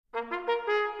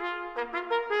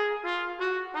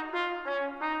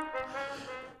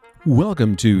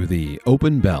Welcome to The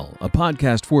Open Bell, a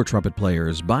podcast for trumpet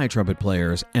players, by trumpet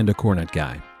players, and a cornet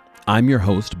guy. I'm your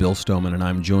host, Bill Stoneman, and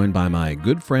I'm joined by my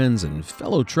good friends and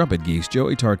fellow trumpet geeks,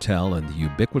 Joey Tartell and the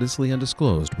ubiquitously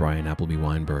undisclosed Bryan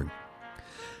Weinberg.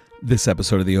 This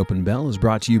episode of The Open Bell is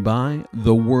brought to you by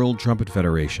the World Trumpet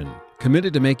Federation,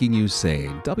 committed to making you say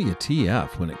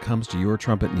WTF when it comes to your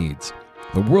trumpet needs.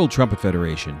 The World Trumpet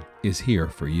Federation is here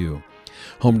for you.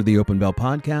 Home to the Open Bell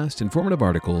podcast, informative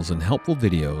articles, and helpful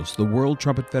videos, the World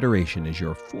Trumpet Federation is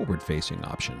your forward-facing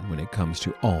option when it comes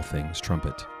to all things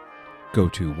trumpet. Go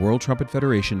to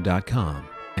worldtrumpetfederation.com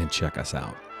and check us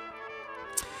out.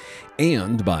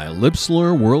 And by Lip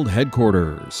Slur World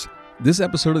Headquarters. This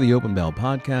episode of the Open Bell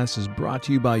podcast is brought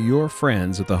to you by your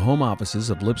friends at the home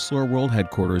offices of Lip Slur World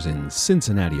Headquarters in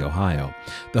Cincinnati, Ohio,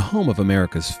 the home of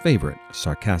America's favorite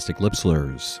sarcastic lip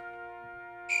slurs.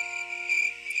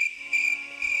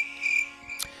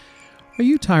 Are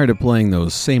you tired of playing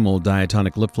those same old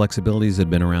diatonic lip flexibilities that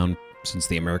have been around since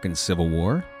the American Civil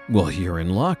War? Well, you're in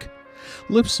luck.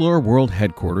 Lip Slur World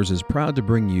Headquarters is proud to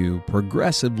bring you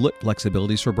Progressive Lip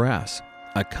Flexibilities for Brass,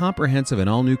 a comprehensive and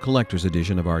all-new collector's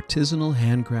edition of artisanal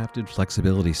handcrafted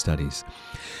flexibility studies.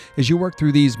 As you work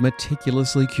through these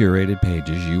meticulously curated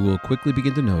pages, you will quickly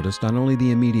begin to notice not only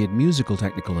the immediate musical,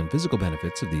 technical, and physical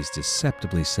benefits of these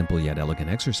deceptively simple yet elegant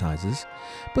exercises,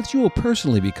 but you will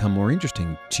personally become more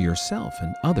interesting to yourself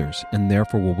and others, and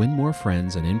therefore will win more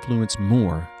friends and influence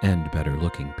more and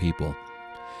better-looking people.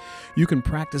 You can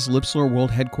practice Lip Slur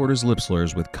World Headquarters lip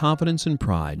slurs with confidence and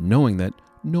pride, knowing that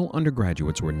no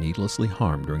undergraduates were needlessly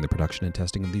harmed during the production and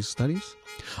testing of these studies.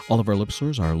 All of our lip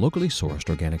slurs are locally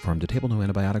sourced, organic, farm-to-table, no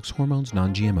antibiotics, hormones,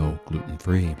 non-GMO,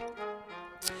 gluten-free.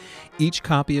 Each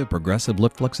copy of Progressive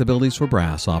Lip Flexibilities for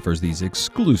Brass offers these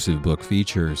exclusive book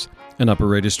features: an upper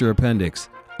register appendix,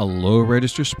 a lower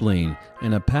register spleen,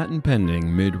 and a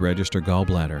patent-pending mid-register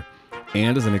gallbladder.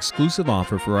 And as an exclusive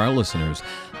offer for our listeners,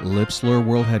 Lip Slur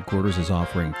World Headquarters is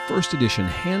offering first edition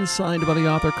hand-signed by the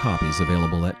author copies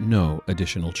available at no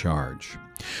additional charge.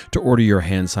 To order your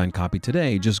hand-signed copy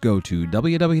today, just go to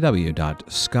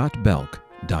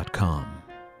www.scottbelk.com.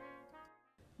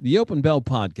 The Open Bell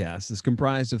podcast is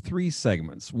comprised of 3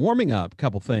 segments: warming up,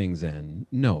 couple things, and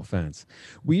no offense.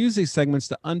 We use these segments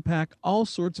to unpack all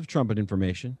sorts of trumpet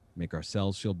information, make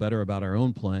ourselves feel better about our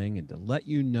own playing, and to let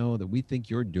you know that we think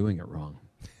you're doing it wrong.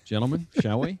 Gentlemen,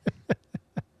 shall we?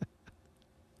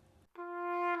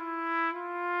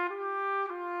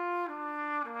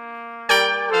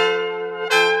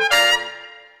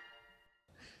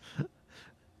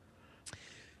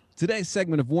 Today's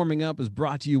segment of Warming Up is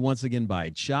brought to you once again by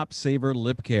Chop Saver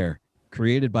Lip Care.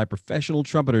 Created by professional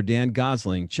trumpeter Dan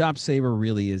Gosling, Chop Saver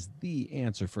really is the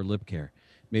answer for lip care.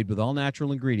 Made with all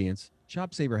natural ingredients,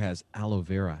 Chop Saver has aloe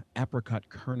vera, apricot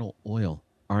kernel oil,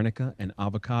 arnica, and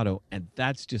avocado, and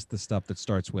that's just the stuff that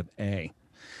starts with A.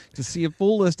 To see a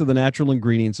full list of the natural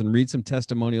ingredients and read some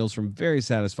testimonials from very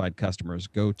satisfied customers,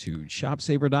 go to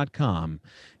chopsaver.com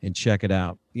and check it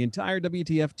out. The entire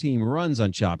WTF team runs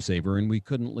on Chop Saver, and we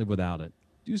couldn't live without it.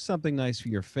 Do something nice for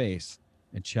your face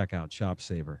and check out Chop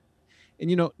Saver.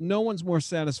 And you know, no one's more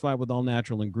satisfied with all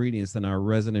natural ingredients than our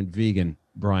resident vegan,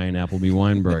 Bryan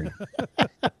Weinberg.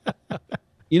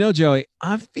 You know, Joey,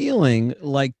 I'm feeling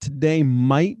like today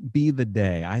might be the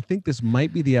day. I think this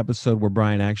might be the episode where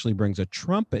Bryan actually brings a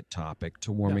trumpet topic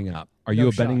to warming up. Are you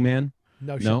a betting man?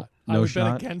 No shot. I would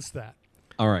bet against that.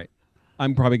 All right.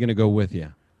 I'm probably going to go with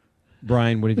you.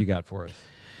 Bryan, what have you got for us?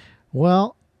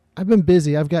 Well, I've been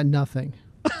busy. I've got nothing.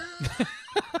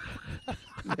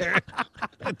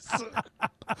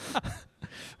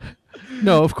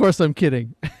 No, of course I'm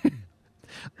kidding.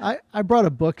 I brought a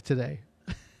book today.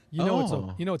 It's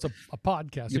a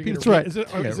podcast. That's right.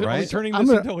 Are we turning this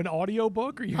into an audio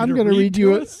book? Or I'm going to read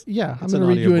you I'm going to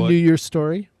read you a New Year's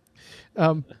story.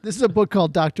 This is a book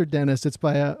called Dr. Dennis. It's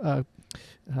by a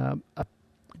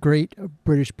great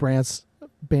British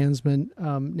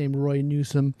bandsman named Roy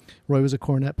Newsom. Roy was a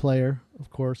cornet player, of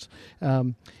course.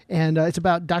 And it's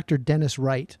about Dr. Dennis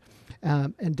Wright.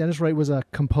 And Dennis Wright was a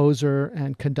composer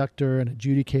and conductor and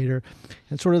adjudicator,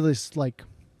 and sort of this like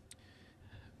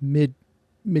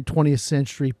mid-20th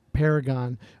century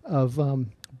paragon of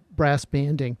brass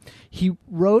banding. He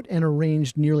wrote and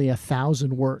arranged nearly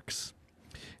 1,000 works.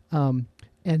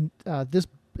 This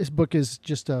book is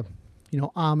just a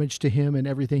homage to him and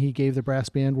everything he gave the brass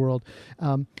band world.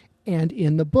 And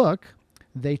in the book,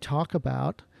 they talk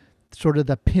about sort of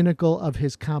the pinnacle of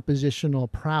his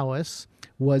compositional prowess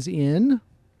was in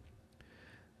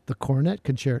the Cornet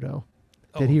Concerto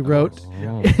that he wrote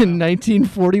in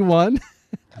 1941.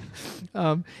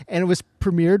 And it was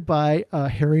premiered by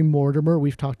Harry Mortimer.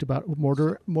 We've talked about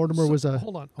Mortimer was a.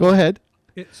 Hold on. Go ahead.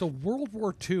 So World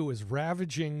War II is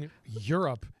ravaging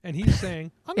Europe, and he's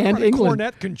saying, "I'm And going to write a England.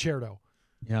 cornet concerto."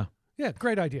 Yeah. Yeah,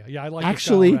 great idea. Yeah, I like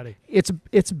Actually, this guy already.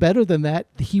 it's better than that.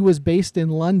 He was based in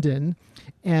London,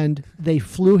 and they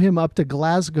flew him up to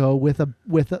Glasgow with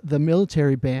the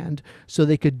military band so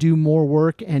they could do more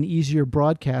work and easier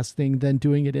broadcasting than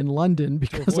doing it in London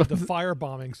because of the fire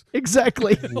bombings.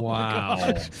 Exactly.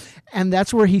 Wow. And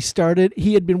that's where he started.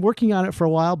 He had been working on it for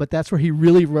a while, but that's where he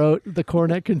really wrote the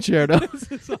cornet concerto.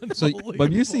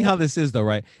 But you see how this is, though,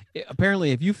 right?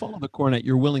 Apparently, if you follow the cornet,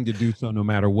 you're willing to do so no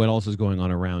matter what else is going on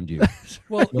around you.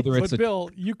 Well, Whether it's Bill,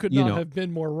 you could not have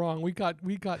been more wrong. We got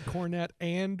cornet,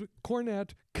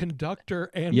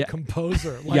 conductor, and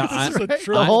composer. This is a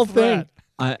the whole thing.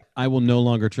 I will no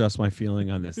longer trust my feeling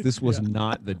on this. This was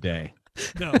not the day.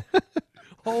 No.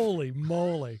 Holy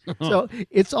moly! So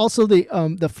it's also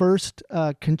the first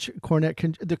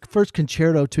the first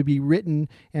concerto to be written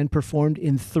and performed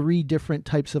in 3 different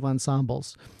types of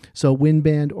ensembles. So wind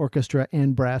band, orchestra,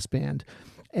 and brass band.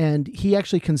 And he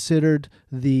actually considered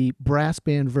the brass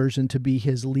band version to be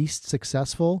his least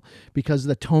successful because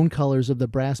the tone colors of the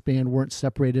brass band weren't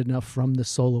separated enough from the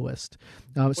soloist.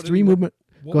 It's 3 movement.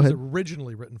 What Go was ahead. it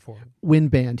originally written for?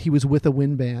 Wind band. He was with a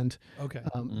wind band. Okay.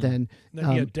 Then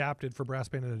he adapted for brass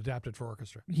band and adapted for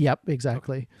orchestra. Yep,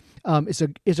 exactly. Okay.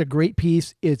 It's a great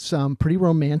piece. It's pretty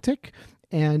romantic,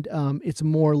 and it's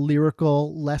more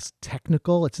lyrical, less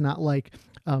technical. It's not like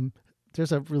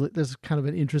there's kind of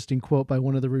an interesting quote by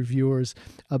one of the reviewers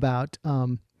about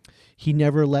he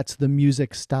never lets the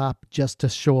music stop just to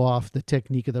show off the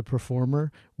technique of the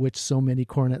performer, which so many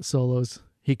cornet solos.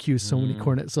 He accused so many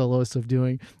cornet soloists of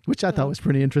doing, which I thought was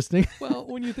pretty interesting. Well,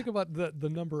 when you think about the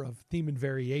number of theme and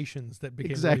variations that became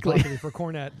Exactly. really popular for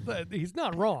cornet, he's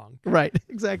not wrong. Right,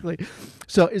 exactly.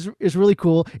 So it's really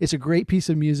cool. It's a great piece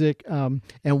of music. And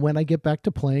when I get back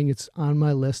to playing, it's on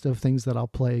my list of things that I'll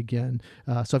play again.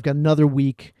 So I've got another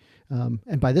week.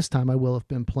 And by this time, I will have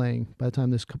been playing. By the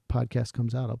time this podcast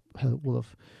comes out, will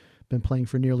have been playing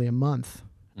for nearly a month.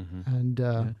 Mm-hmm.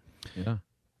 And yeah.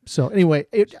 So anyway,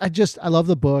 I love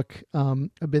the book.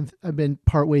 I've been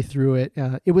partway through it.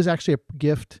 It was actually a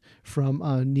gift from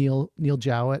Neil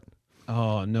Jowett.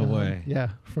 Oh, no way. Yeah,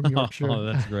 from Yorkshire. Oh,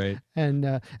 that's great.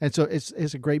 And so it's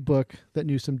a great book that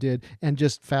Newsom did, and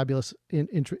just fabulous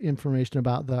information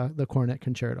about the cornet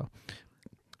concerto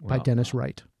by Dennis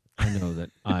Wright. I know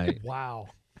that Wow.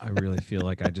 I really feel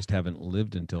like I just haven't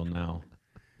lived until now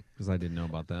because I didn't know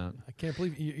about that. I can't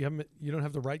believe you don't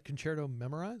have the Wright concerto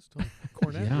memorized on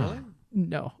cornet. Yeah. Really?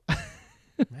 No.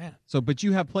 Man. So, but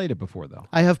you have played it before, though.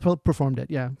 I have performed it,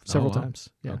 several times.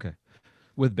 Yeah. Okay.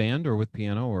 With band or with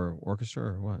piano or orchestra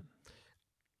or what?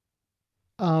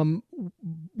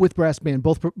 With brass band,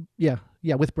 both. With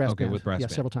brass band. With brass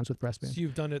band. Several times with brass band. So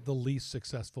you've done it the least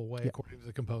successful way, according to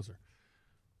the composer.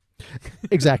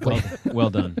 Exactly.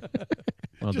 Well done.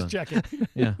 Well Just done. checking.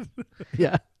 Yeah.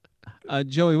 Yeah.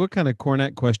 Joey, what kind of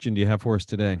cornet question do you have for us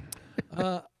today?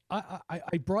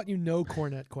 I brought you no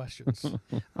cornet questions.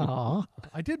 Aw.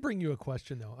 I did bring you a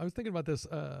question, though. I was thinking about this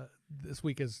this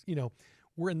week as,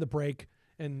 we're in the break,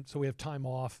 and so we have time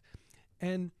off.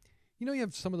 And, you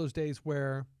have some of those days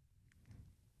where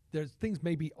there's things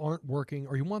maybe aren't working,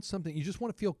 or you want something, you just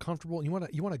want to feel comfortable, and you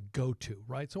want to go to,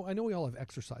 right? So I know we all have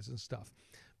exercises and stuff.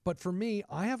 But for me,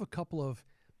 I have a couple of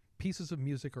pieces of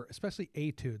music, or especially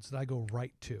etudes, that I go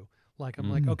right to. Like, I'm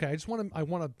like, okay, I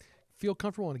want to feel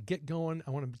comfortable. I want to get going.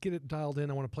 I want to get it dialed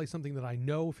in. I want to play something that I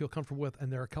know, feel comfortable with.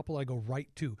 And there are a couple I go right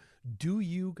to. Do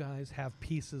you guys have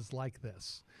pieces like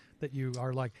this that you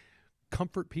are like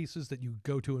comfort pieces that you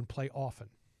go to and play often?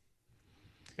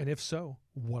 And if so,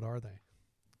 what are they?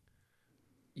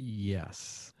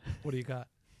 Yes. What do you got?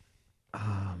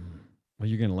 Well,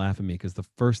 you're going to laugh at me because the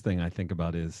first thing I think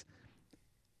about is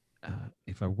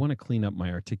if I want to clean up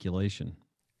my articulation.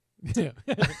 Yeah.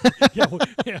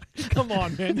 Yeah. Come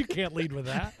on, man. You can't lead with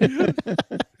that.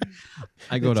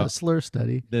 I go to a slur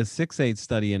study. The 6/8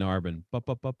 study in Arbon.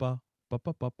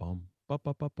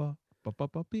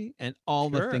 And all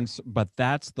the things, but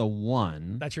that's the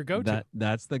one. That's your go-to.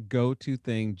 That's the go-to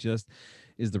thing. Just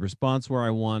is the response where I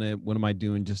want it? What am I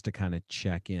doing just to kind of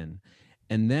check in?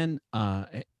 And then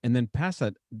past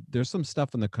that, there's some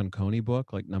stuff in the Conconi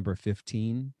book, like number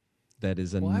 15, that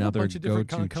is another I have a bunch of different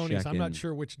go-to Conconis. check-in. I'm not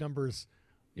sure which numbers,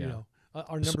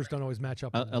 our numbers don't always match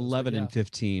up. 11 and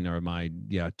 15 are my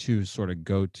two sort of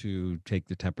go-to. Take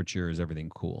the temperature. Is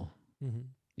everything cool? Mm-hmm.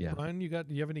 Yeah. Brian, do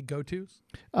you have any go-tos?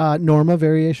 Norma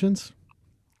variations.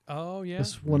 Oh yeah,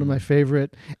 It's one of my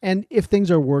favorite. And if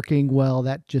things are working well,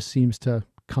 that just seems to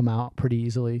come out pretty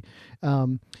easily.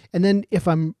 And then if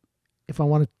I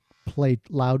want to play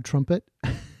loud trumpet,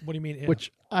 What do you mean? If?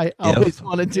 which I always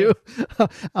want to do,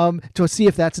 to see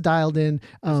if that's dialed in.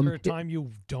 Is there a time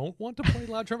you don't want to play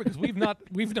loud trumpet? Because we've not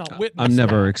witnessed. I've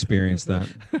never that. experienced that.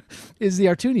 Is the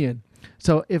Artunian.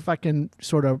 So if I can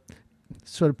sort of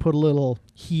put a little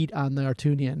heat on the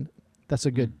Artunian, that's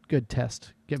a good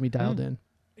test. Get me dialed in.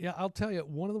 Yeah, I'll tell you,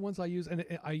 one of the ones I use, and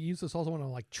I use this also when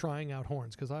I'm like trying out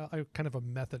horns, because I kind of a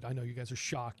method. I know you guys are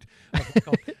shocked.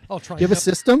 I'll try. You have a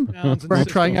system for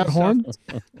trying out horns?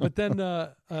 But then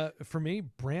for me,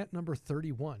 Brant number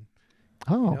 31.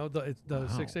 Oh, You know, the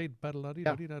 6/8.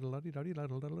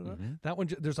 That one,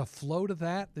 there's a flow to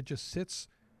that just sits.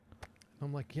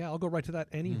 I'm like, yeah, I'll go right to that.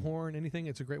 Any horn, anything.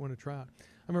 It's a great one to try out.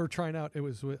 I remember trying out. I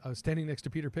was standing next to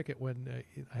Peter Pickett when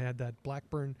I had that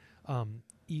Blackburn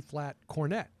E-flat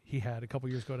cornet he had a couple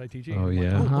years ago at ITG. Oh, I'm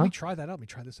yeah. Like, let me try that out. Let me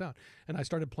try this out. And I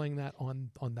started playing that on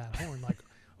that horn. Like,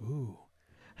 ooh,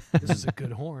 this is a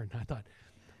good horn. I thought,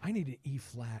 I need an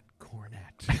E-flat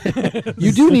cornet.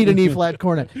 you do need an E-flat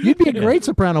cornet. You'd be a great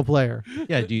soprano player.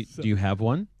 Yeah. Do you have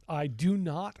one? I do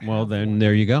not. Well, have then one.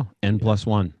 there you go.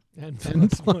 N+1. And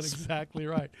that's one exactly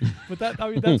right. But that's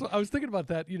what I was thinking about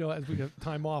that, as we have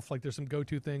time off, like there's some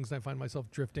go-to things, and I find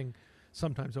myself drifting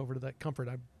sometimes over to that comfort.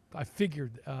 I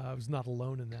figured I was not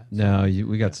alone in that. No,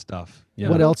 we got stuff. Yeah.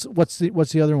 What else? What's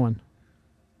the other one?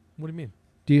 What do you mean?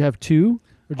 Do you have two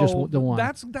or just the one?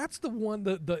 That's the one,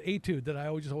 the etude that I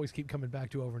always keep coming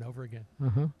back to over and over again.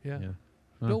 Yeah.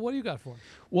 Bill, what do you got for?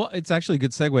 Well, it's actually a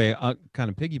good segue. I'll kind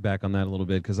of piggyback on that a little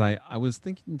bit because I was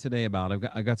thinking today about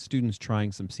I got students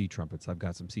trying some C trumpets. I've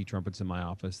got some C trumpets in my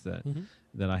office that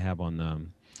I have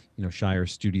on Shire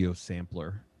Studio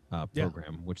Sampler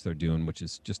program, which they're doing, which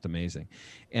is just amazing,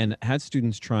 and had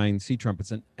students trying C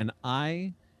trumpets, and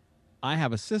I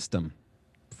have a system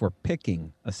for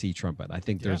picking a C trumpet. I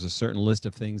think there's a certain list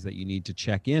of things that you need to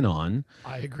check in on.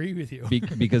 I agree with you.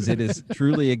 Because it is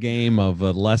truly a game of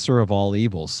a lesser of all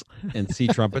evils, and C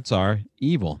trumpets are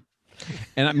evil.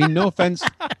 And I mean, no offense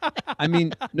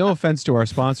to our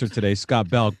sponsor today, Scott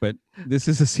Belk, but this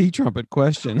is a C trumpet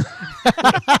question.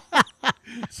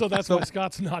 So that's why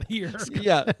Scott's not here.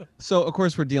 Yeah. So of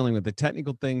course we're dealing with the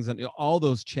technical things and all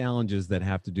those challenges that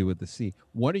have to do with the C.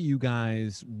 What are you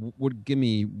guys? What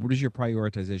is your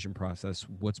prioritization process?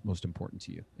 What's most important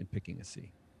to you in picking a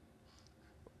C?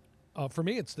 For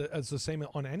me, it's the same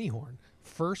on any horn.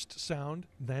 First sound,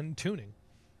 then tuning.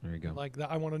 There you go. Like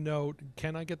that, I want to know: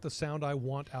 can I get the sound I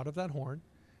want out of that horn?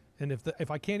 And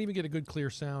if I can't even get a good clear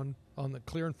sound on the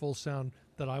clear and full sound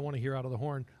that I want to hear out of the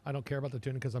horn, I don't care about the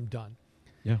tuning because I'm done.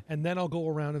 Yeah. And then I'll go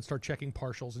around and start checking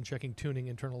partials and checking tuning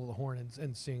internal to the horn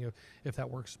and seeing if that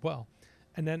works well.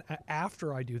 And then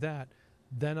after I do that,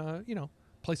 then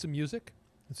play some music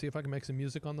and see if I can make some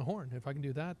music on the horn. If I can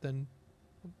do that, then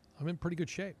I'm in pretty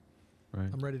good shape. Right.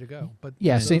 I'm ready to go. But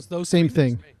yeah, those same three things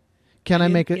thing. for me. Can I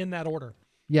make it in that order?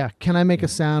 Yeah. Can I make a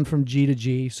sound from G to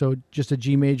G? So just a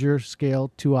G major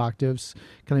scale, 2 octaves.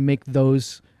 Can I make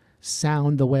those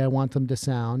sound the way I want them to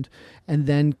sound? And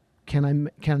then can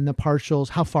the partials,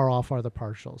 how far off are the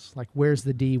partials? Like where's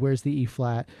the D, where's the E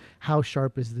flat? How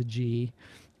sharp is the G?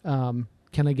 Can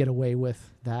I get away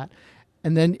with that?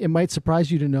 And then it might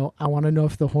surprise you to know, I want to know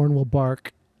if the horn will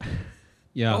bark.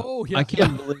 Yeah. Oh, yeah. I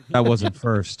can't believe that wasn't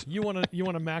first. You want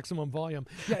a maximum volume.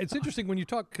 Yeah, it's interesting when you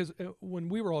talk, because when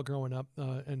we were all growing up,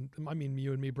 and I mean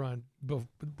you and me, Bryan,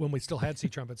 when we still had C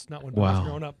trumpets, not when I was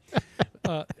growing up.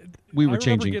 We were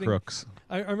changing crooks.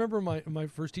 I remember my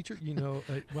first teacher,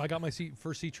 I got my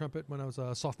first C trumpet when I was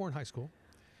a sophomore in high school.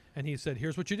 And he said,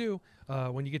 here's what you do.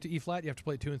 When you get to E flat, you have to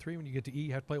play 2 and 3. When you get to E,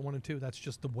 you have to play 1 and 2. That's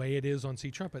just the way it is on C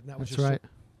trumpet. And that was That's just right.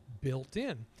 built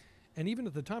in. And even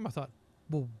at the time, I thought,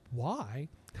 well, why?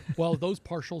 Well, those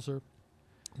partials are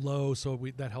low, so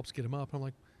that helps get them up. And I'm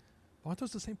like, aren't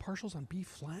those the same partials on B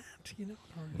flat?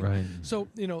 Right. So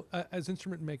as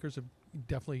instrument makers have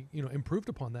definitely improved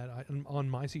upon that. On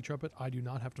my C trumpet, I do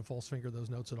not have to false finger those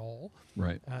notes at all.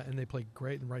 Right. And they play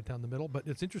great and right down the middle. But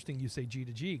it's interesting you say G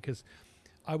to G, because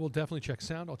I will definitely check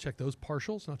sound. I'll check those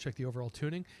partials, and I'll check the overall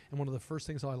tuning. And one of the first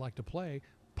things I like to play,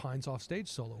 Pine's Offstage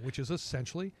Solo, which is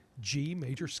essentially G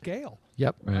major scale.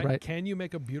 Yep. Right. Can you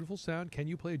make a beautiful sound? Can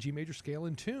you play a G major scale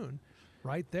in tune?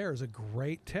 Right there is a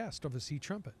great test of a C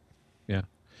trumpet. Yeah.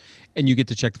 And you get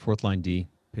to check the fourth line D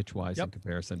pitch-wise in Yep.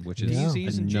 comparison, which Yeah. is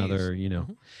Ds and Gs. another,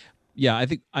 Yeah, I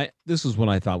think this is what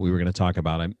I thought we were going to talk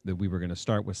about. That we were going to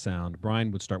start with sound.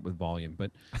 Bryan would start with volume,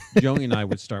 but Joey and I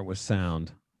would start with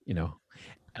sound,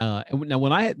 And now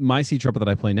when I had my C trumpet that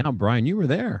I play now, Bryan, you were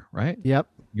there, right? Yep.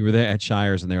 You were there at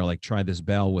Shires, and they were like, try this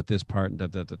bell with this part, and da,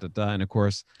 da, da, da, da. And of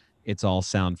course, it's all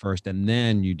sound first, and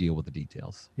then you deal with the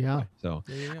details. Yeah. So,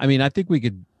 Yeah. I mean, I think we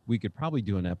could probably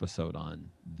do an episode on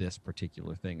this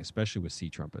particular thing, especially with C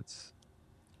trumpets.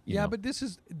 You know. But this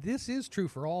is true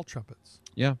for all trumpets.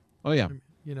 Yeah. Oh yeah.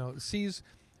 You know, C's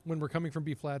when we're coming from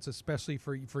B flats, especially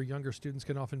for younger students,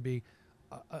 can often be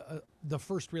the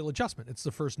first real adjustment. It's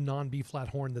the first non B flat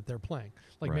horn that they're playing.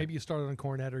 Like Right. maybe you started on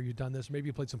cornet or you've done this. Maybe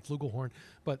you played some flugelhorn,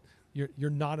 but you're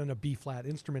not in a B flat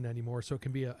instrument anymore. So it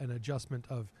can be an adjustment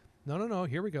of no.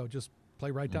 Here we go. Just play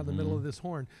right down the middle of this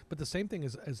horn. But the same thing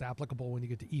is applicable when you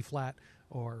get to E flat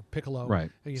or piccolo.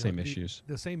 Right. You know, Same issues.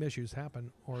 The same issues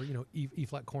happen, or E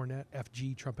flat cornet, F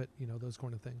G trumpet. Those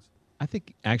kind of things. I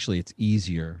think actually it's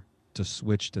easier to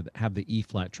switch to have the E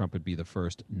flat trumpet be the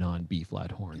first non B flat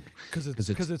horn Because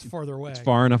it's farther away. It's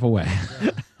far enough away.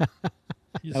 Yeah.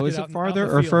 You just Oh, is get it out in farther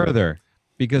the or field. further?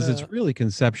 Because it's really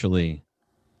conceptually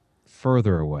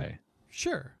further away.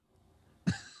 Sure.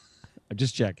 I'm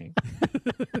just checking.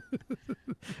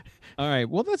 All right.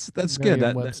 Well, that's good.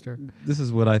 Merriam-Webster. This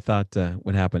is what I thought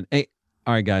would happen. Hey,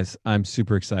 all right, guys. I'm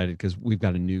super excited because we've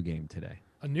got a new game today.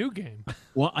 A new game.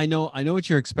 Well, I know what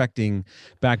you're expecting,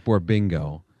 backboard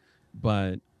bingo,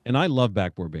 and I love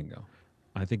backboard bingo.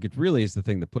 I think it really is the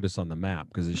thing that put us on the map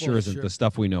because it sure isn't the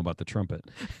stuff we know about the trumpet.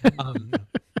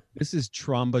 This is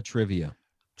Tromba Trivia.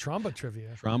 Tromba Trivia.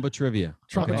 Tromba Trivia.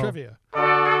 Tromba Okay. Trivia.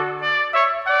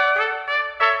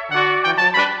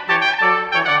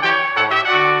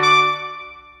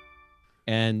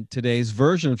 And today's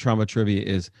version of Tromba Trivia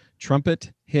is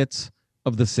trumpet hits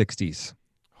of the 60s.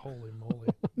 Holy moly.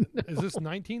 Is this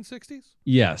 1960s?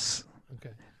 Yes.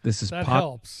 Okay. This is That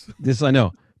helps. This I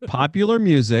know. Popular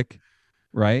music,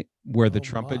 right? Where the Oh,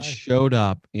 trumpet my. showed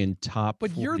up in top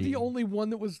But 40. you're the only one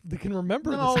that can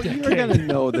remember No, this you're decade. going to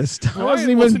know this stuff. I wasn't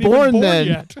even born then.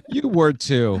 yet. You were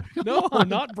too. No,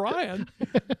 not Bryan.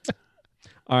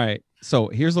 All right. So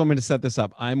here's what I'm going to set this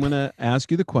up. I'm going to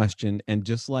ask you the question, and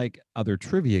just like other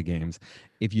trivia games,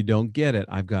 if you don't get it,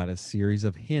 I've got a series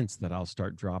of hints that I'll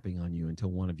start dropping on you until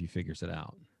one of you figures it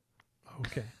out.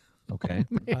 Okay. Okay?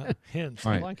 Hints.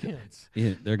 All I right. like hints.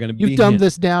 Yeah, they're going to be You've dumbed hints.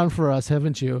 this down for us,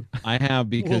 haven't you? I have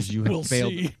because you have we'll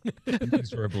failed see.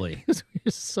 miserably.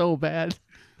 You're so bad.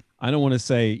 I don't want to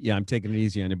say, yeah, I'm taking it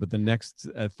easy on it, but the next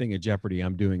thing of Jeopardy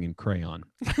I'm doing in crayon.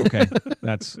 Okay?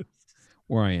 That's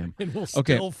where I am. And we'll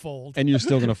Okay. still fold. And you're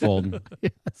still going to fold.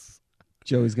 Yes.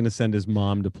 Joey's going to send his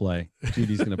mom to play.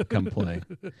 Judy's going to come play.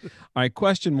 All right,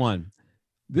 question 1.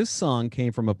 This song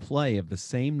came from a play of the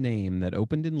same name that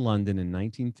opened in London in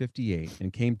 1958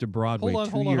 and came to Broadway hold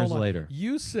 2 on, years hold on. later.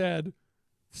 You said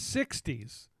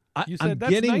 60s. You I'm said that's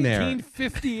getting there.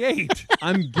 1958.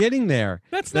 I'm getting there.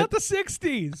 That's not the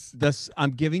 60s.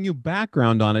 I'm giving you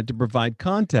background on it to provide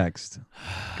context.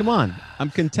 Come on,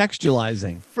 I'm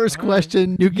contextualizing. First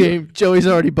question, new game. Joey's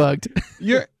already bugged.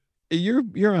 You're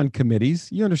on committees.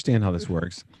 You understand how this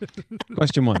works.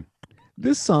 Question 1.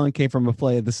 This song came from a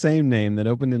play of the same name that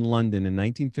opened in London in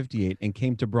 1958 and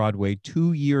came to Broadway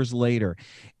 2 years later.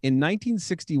 In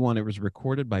 1961, it was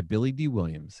recorded by Billy D.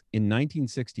 Williams. In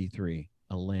 1963,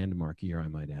 a landmark year, I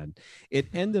might add, it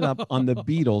ended up on the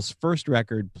Beatles' first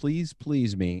record, Please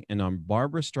Please Me, and on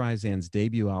Barbra Streisand's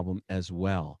debut album as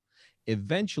well.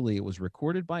 Eventually, it was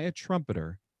recorded by a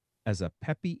trumpeter as a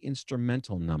peppy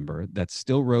instrumental number that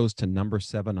still rose to number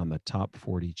 7 on the top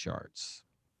 40 charts.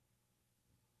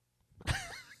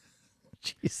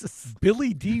 Jesus.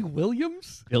 Billy D.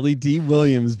 Williams? Billy D.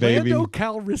 Williams, baby. Lando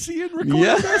Calrissian recorded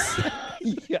Yeah. this?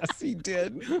 Yes, he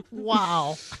did.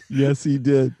 Wow. Yes, he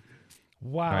did.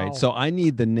 Wow. All right, so I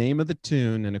need the name of the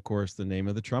tune and, of course, the name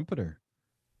of the trumpeter.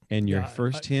 And your Yeah,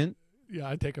 first hint, Yeah,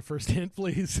 I'd take a first hint,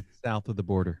 please. south of the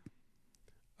border.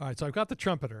 All right, so I've got the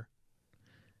trumpeter.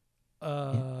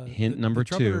 Hint number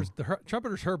 2. The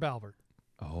trumpeter's Herb Albert.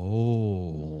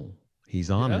 Oh,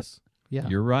 he's on Yes? Yeah. it.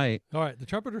 You're right. All right, the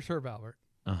trumpeter's Herb Albert,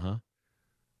 Uh-huh.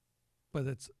 but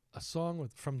it's a song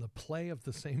from the play of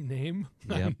the same name.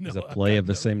 Yep, No, it's a I've play got of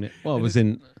the no- same name. Well, it and was it-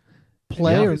 in,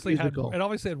 Play it or obviously musical? it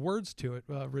obviously had words to it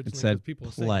originally. it said 'cause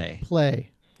people sing. play.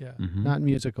 Play, Yeah. Mhm. not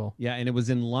musical. Yeah, and it was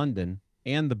in London,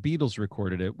 and the Beatles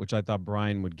recorded it, which I thought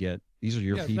Bryan would get. These are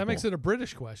your Yeah, people. that makes it a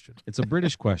British question. It's a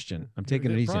British question. I'm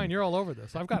taking it easy. Brian, you're all over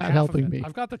this. I've got Not half helping of it. me.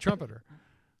 I've got the trumpeter.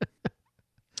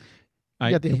 All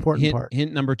got the important hint, part.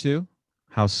 Hint number 2,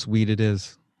 how sweet it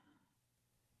is.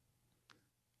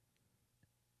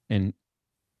 And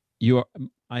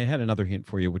I had another hint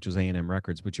for you, which was A&M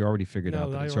Records, but you already figured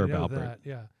out that I it's already Herb know Alpert. that.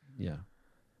 Yeah. Yeah.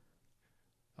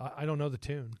 I don't know the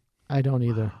tune. I don't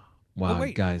either. Wow, oh,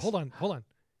 wait, guys. Hold on.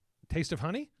 Taste of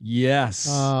Honey? Yes.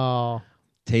 Oh,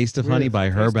 Taste of Honey by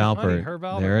Herb Taste of Honey, Alpert. Herb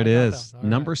Alpert. There it I got is. that one. All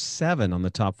Number right. 7 on the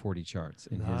top 40 charts.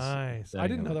 In Nice. His I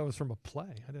didn't know that was from a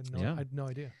play. I didn't know. Yeah. I had no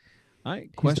idea. All right, He's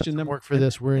done question some number. work for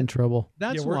this. We're in trouble.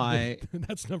 That's Yeah, we're- why.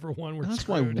 That's number one. We're That's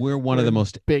why screwed. we're one of the in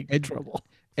most big trouble.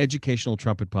 educational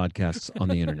trumpet podcasts on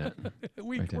the internet.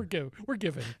 we're giving.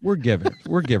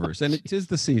 We're givers, and it is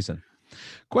the season.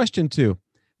 Question 2.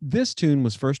 This tune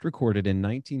was first recorded in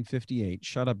 1958,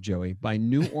 shut up, Joey, by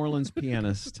New Orleans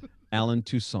pianist Alan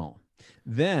Toussaint.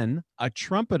 Then a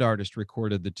trumpet artist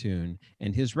recorded the tune,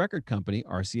 and his record company,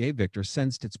 RCA Victor,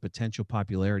 sensed its potential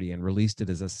popularity and released it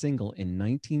as a single in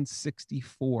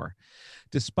 1964.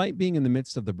 Despite being in the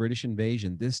midst of the British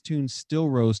invasion, this tune still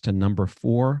rose to number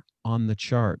 4 on the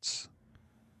charts.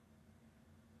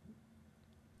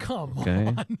 Come Okay.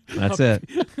 on. That's it.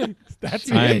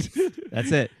 That's All right. it.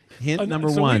 That's it. Hint number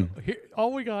So 1.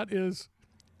 all we got is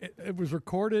it was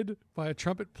recorded by a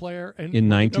trumpet player and In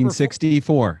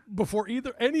 1964. before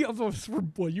any of us were.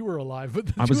 Well, you were alive, but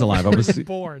the I was two of us alive. I was- weren't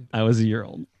born. I was a year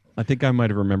old. I think I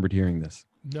might have remembered hearing this.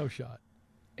 No shot.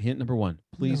 Hint number 1.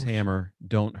 Please No. hammer,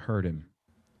 don't hurt him.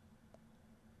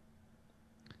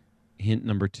 Hint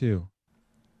number 2.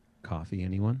 Coffee,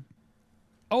 anyone?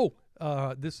 Oh,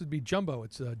 this would be Jumbo.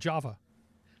 It's Java,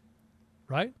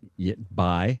 right? Yeah,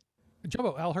 bye.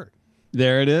 Jumbo, Al Hurt.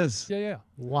 There it is. Yeah.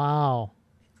 Wow.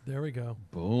 There we go.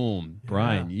 Boom.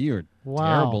 Brian, you're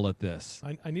Wow. terrible at this.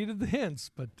 I needed the hints,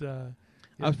 but I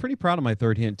was pretty proud of my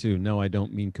third hint, too. No, I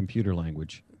don't mean computer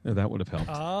language. That would have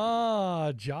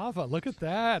helped. Java. Look at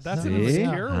that. That's an See?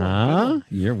 obscure one. Good Huh? one.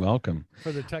 You're welcome.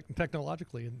 For the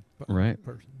technologically and Right.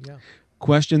 person. Yeah.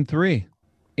 Question 3.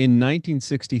 In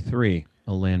 1963,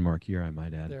 a landmark year, I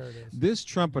might add, There it is. this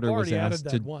trumpeter was Already added asked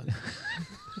that to one.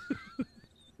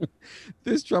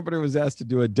 This trumpeter was asked to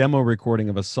do a demo recording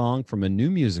of a song from a new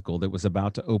musical that was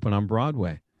about to open on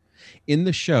Broadway. In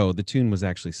the show, the tune was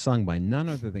actually sung by none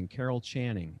other than Carol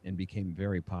Channing and became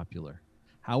very popular.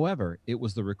 However, it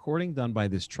was the recording done by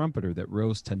this trumpeter that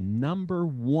rose to number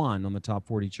 1 on the top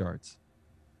 40 charts.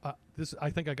 I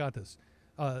think I got this.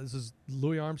 This is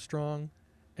Louis Armstrong,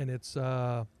 and it's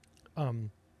the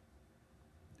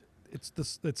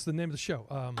name of the show.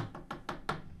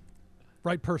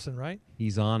 Right person, right?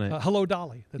 He's on it. Hello,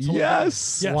 Dolly. That's Hello,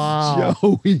 Yes. Dolly. Yes. Wow.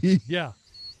 Joey. Yeah.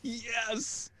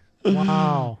 Yes.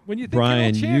 Wow. When you think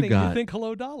Brian, Carol you Channing, got- you think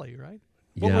Hello, Dolly, right?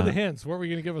 What were the hints? What were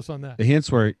you going to give us on that? The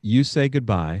hints were you say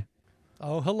goodbye.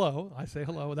 Oh, hello. I say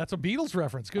hello. That's a Beatles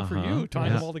reference. Good for Uh-huh. you.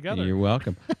 Tying them all together. You're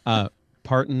welcome.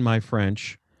 Pardon my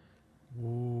French,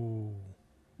 Ooh.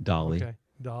 Dolly, Okay.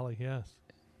 Dolly, yes.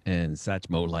 and such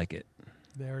mo like it.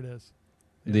 There it is.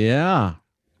 Yeah.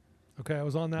 Okay, I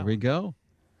was on that There we one. go.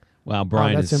 Wow,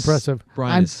 Brian Wow, that's is impressive.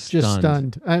 Brian I'm is just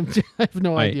stunned. stunned. I have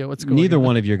no All right, idea what's going on. Neither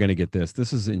one of you are going to get this.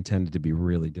 This is intended to be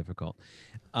really difficult.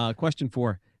 Question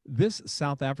 4. This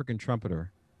South African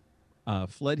trumpeter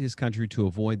fled his country to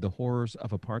avoid the horrors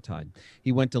of apartheid.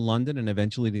 He went to London and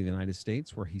eventually to the United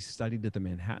States, where he studied at the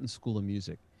Manhattan School of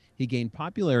Music. He gained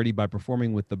popularity by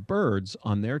performing with the Byrds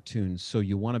on their tunes, So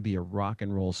You Want to Be a Rock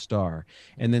and Roll Star,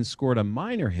 and then scored a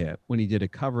minor hit when he did a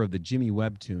cover of the Jimmy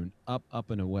Webb tune, Up, Up,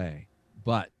 and Away.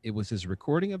 But it was his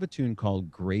recording of a tune called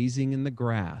Grazing in the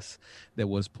Grass that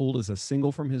was pulled as a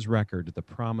single from his record, The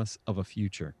Promise of a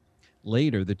Future.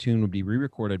 Later, the tune would be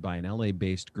re-recorded by an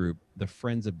LA-based group, the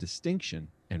Friends of Distinction,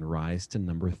 and rise to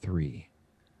number 3.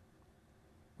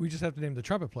 We just have to name the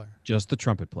trumpet player. Just the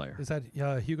trumpet player. Is that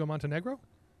Hugo Montenegro?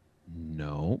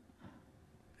 No.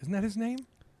 Isn't that his name?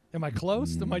 Am I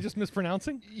close? Am I just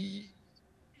mispronouncing?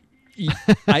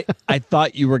 I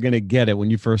thought you were going to get it when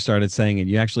you first started saying it.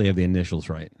 You actually have the initials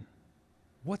right.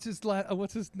 What's his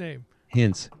name?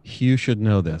 Hints. Hugh should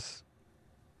know this.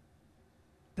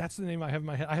 That's the name I have in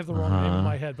my head. I have the wrong name in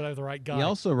my head, but I have the right guy. He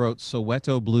also wrote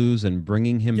Soweto Blues and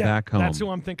Bringing Him Back Home. That's who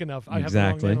I'm thinking of. I have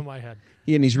Exactly. the wrong name in my head.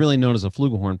 And he's really known as a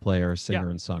flugelhorn player, singer, Yeah.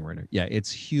 and songwriter. Yeah,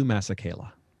 it's Hugh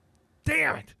Masekela.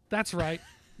 Damn it. That's right.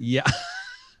 Yeah.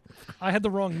 I had the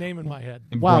wrong name in my head.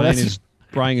 And Wow,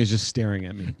 Brian is just staring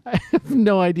at me. I have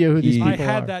no idea who these He- people I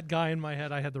had are. that guy in my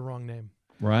head. I had the wrong name.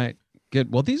 Right.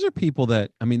 Good. Well, these are people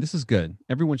that, I mean, this is good.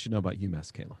 Everyone should know about Hugh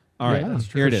Masekela. All right. Yeah,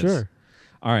 that's Here it for is. sure.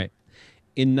 All right.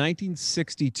 In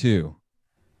 1962,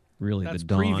 really That's the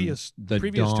dawn, previous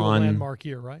to a landmark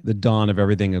year, right? the dawn of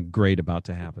everything great about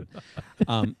to happen.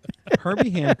 Herbie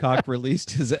Hancock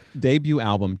released his debut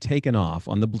album, Taken Off,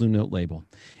 on the Blue Note label.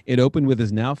 It opened with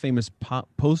his now famous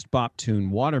post-bop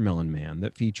tune, Watermelon Man,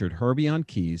 that featured Herbie on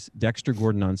keys, Dexter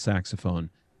Gordon on saxophone,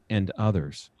 and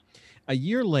others. A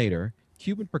year later,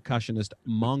 Cuban percussionist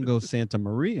Mongo Santa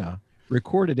Maria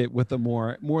recorded it with a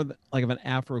more like of an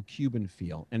Afro-Cuban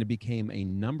feel, and it became a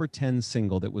number 10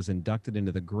 single that was inducted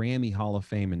into the Grammy Hall of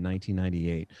Fame in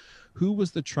 1998. Who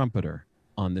was the trumpeter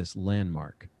on this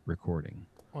landmark recording?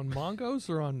 On Mongo's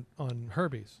or on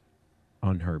Herbie's?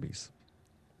 On Herbie's.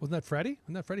 Wasn't that Freddie?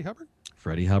 Wasn't that Freddie Hubbard?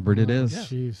 Freddie Hubbard it is. Yeah.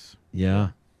 Jeez. Yeah.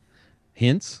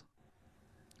 Hints?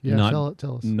 Yeah, Not-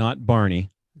 tell us. Not Barney.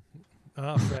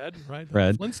 Fred, right?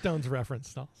 Fred. The Flintstones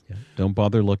reference. No? Yeah. Don't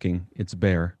bother looking. It's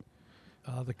Bear.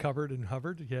 The Cupboard and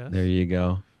Hubbard, yes. There you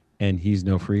go. And he's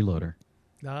no freeloader.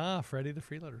 Freddie the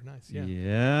Freeloader. Nice, yeah.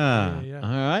 Yeah. All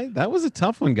right. That was a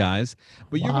tough one, guys.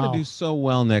 But you're going Wow. to do so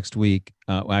well next week.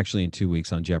 Well, actually, in 2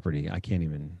 weeks on Jeopardy. I can't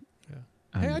even. Yeah.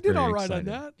 I'm Hey, I did very all right excited.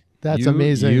 on that. That's You-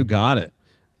 amazing. You got it.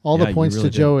 All Yeah, the you points really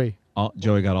to did. Joey.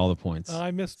 Joey got all the points. I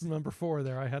missed number 4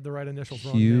 there. I had the right initials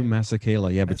wrong. Hugh name.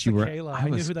 Masakela. Yeah, but you were. Kayla. I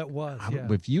knew who that was.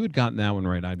 Yeah. If you had gotten that one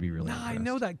right, I'd be really No, I impressed.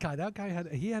 know that guy. That guy had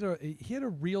a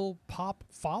real pop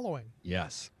following.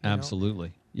 Yes, You know?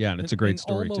 absolutely. Yeah, and it's a great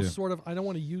story, almost too. Sort of. I don't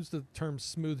want to use the term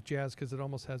smooth jazz because it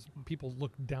almost has people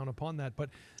look down upon that. But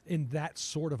in that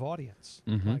sort of audience,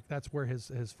 Mhm. like that's where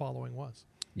his following was.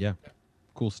 Yeah,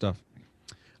 cool stuff.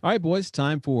 All right, boys,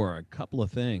 time for a couple of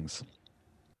things.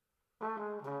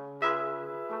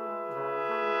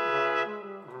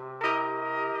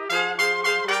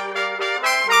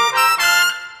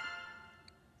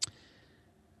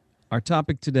 Our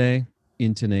topic today,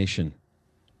 intonation.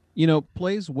 You know,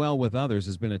 plays well with others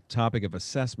has been a topic of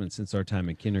assessment since our time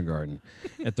in kindergarten.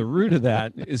 At the root of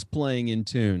that is playing in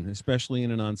tune, especially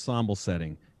in an ensemble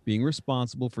setting. Being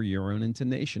responsible for your own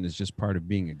intonation is just part of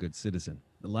being a good citizen.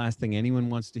 The last thing anyone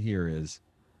wants to hear is,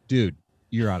 dude,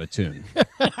 you're out of tune.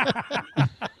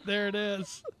 There it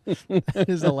is. That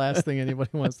is the last thing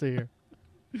anybody wants to hear.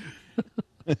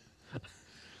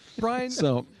 Brian,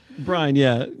 So, Brian,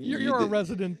 yeah. you're a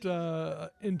resident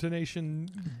intonation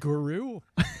guru.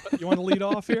 You want to lead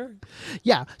off here?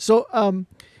 Yeah. So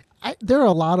there are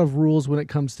a lot of rules when it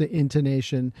comes to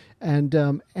intonation, and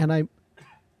I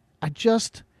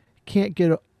just can't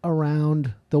get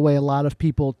around the way a lot of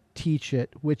people teach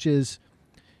it, which is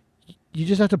you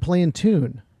just have to play in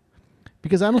tune.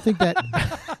 Because I don't think that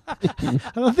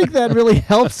really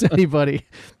helps anybody.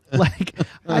 Like,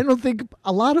 I don't think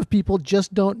a lot of people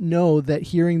just don't know that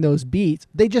hearing those beats,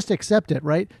 they just accept it,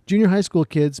 right? Junior high school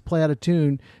kids play out of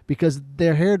tune because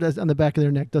their hair on the back of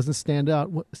their neck doesn't stand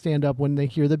up when they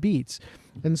hear the beats.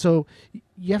 And so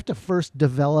you have to first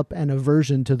develop an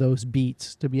aversion to those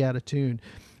beats to be out of tune.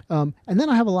 And then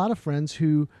I have a lot of friends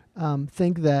who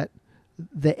think that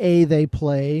the A they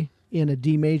play in a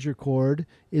D major chord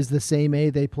is the same A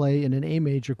they play in an A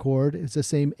major chord. It's the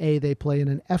same A they play in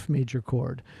an F major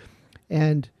chord.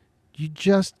 And you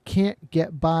just can't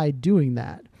get by doing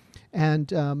that.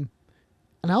 And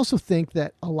I also think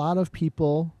that a lot of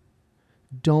people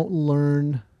don't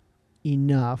learn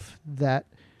enough that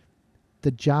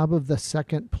the job of the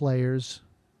second player's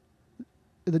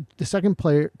the second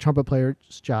trumpet player's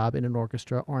job in an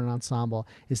orchestra or an ensemble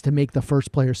is to make the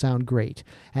first player sound great.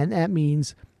 And that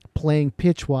means playing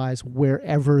pitch-wise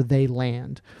wherever they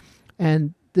land.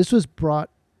 And this was brought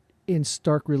in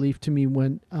stark relief to me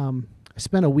when I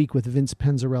spent a week with Vince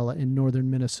Penzarella in northern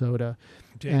Minnesota.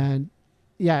 And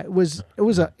yeah, it was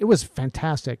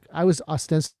fantastic. I was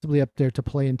ostensibly up there to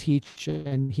play and teach,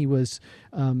 and he was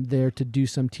there to do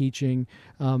some teaching.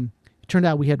 It turned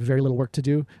out we had very little work to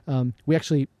do. We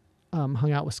actually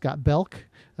hung out with Scott Belk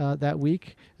that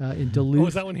week in Duluth. Oh,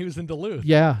 was that when he was in Duluth?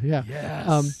 Yeah.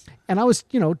 Yes. And I was,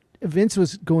 Vince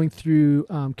was going through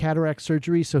cataract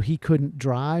surgery, so he couldn't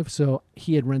drive. So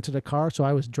he had rented a car, so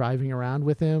I was driving around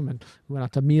with him, and we went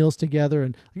out to meals together,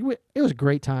 and it was a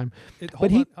great time.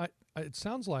 It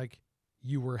sounds like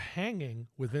you were hanging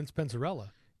with Vince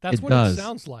Penzarella. That's It what does. it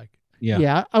sounds like.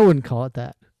 Yeah. I wouldn't call it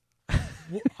that.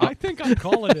 Well, I think I'm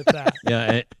calling it that.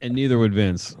 Yeah, and neither would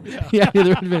Vince. Yeah, neither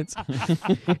would Vince.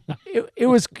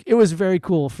 It was very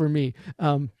cool for me.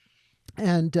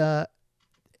 And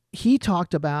he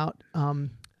talked about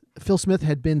Phil Smith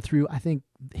had been through, I think,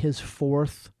 his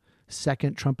fourth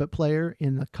second trumpet player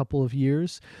in a couple of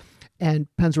years. And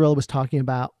Penzarella was talking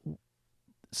about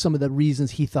some of the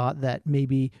reasons he thought that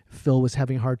maybe Phil was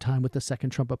having a hard time with the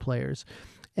second trumpet players.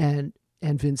 And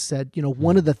Vince said,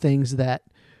 one of the things that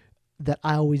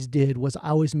I always did was I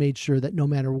always made sure that no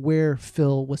matter where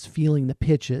Phil was feeling the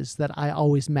pitches, that I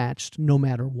always matched no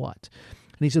matter what.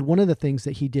 And he said one of the things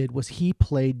that he did was he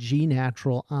played G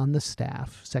natural on the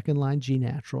staff, second line G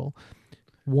natural,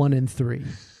 1 and 3.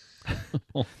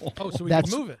 Oh, so we That's-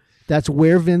 can move it. That's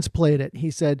where Vince played it.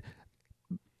 He said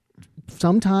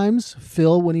sometimes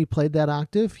Phil, when he played that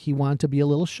octave, he wanted to be a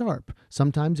little sharp.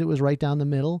 Sometimes it was right down the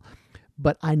middle.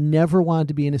 but I never wanted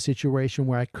to be in a situation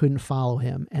where I couldn't follow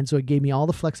him. And so it gave me all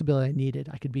the flexibility I needed.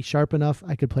 I could be sharp enough,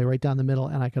 I could play right down the middle,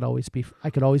 and I could always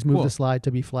move the slide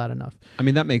to be flat enough. I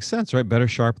mean, that makes sense, right? Better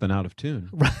sharp than out of tune.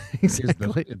 Right,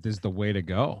 exactly. Is the way to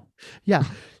go. Yeah.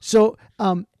 So,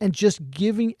 and just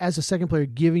as a second player,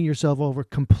 giving yourself over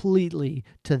completely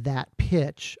to that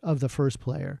pitch of the first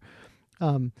player.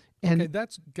 And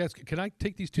okay, can I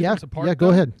take these two things apart? Yeah, go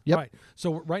ahead. Yep. Right.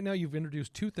 So right now you've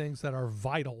introduced two things that are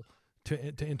vital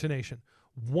to intonation.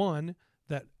 One,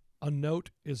 that a note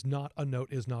is not a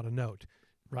note is not a note,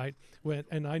 right?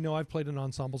 And I know I've played in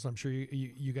ensembles, I'm sure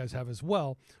you guys have as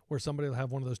well, where somebody will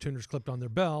have one of those tuners clipped on their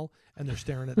bell and they're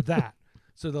staring at that.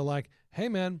 So they're like, hey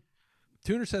man,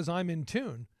 tuner says I'm in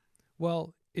tune.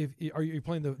 Well, are you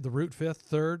playing the root, fifth,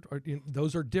 third, or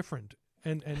those are different.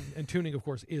 And tuning, of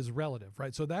course, is relative,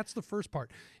 right? So that's the first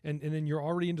part. And then you're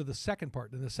already into the second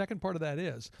part. And the second part of that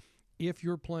is, if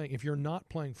you're not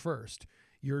playing first,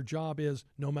 your job is,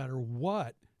 no matter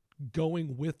what,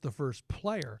 going with the first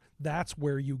player. That's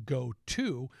where you go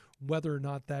to, whether or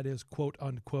not that is quote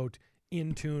unquote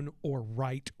in tune or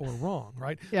right or wrong,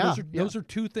 right? Yeah, those are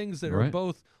two things that are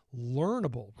both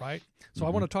learnable, right? So I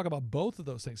want to talk about both of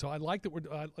those things. So I like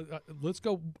that let's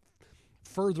go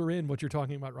further in what you're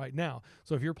talking about right now.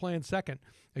 So if you're playing second,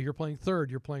 you're playing third,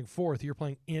 you're playing fourth, you're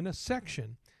playing in a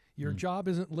section, your job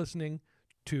isn't listening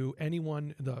to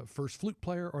anyone, the first flute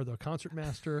player or the concert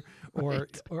master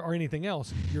or anything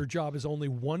else. Your job is only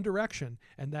one direction,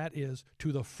 and that is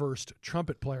to the first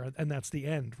trumpet player, and that's the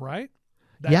end, right?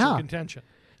 That's your contention.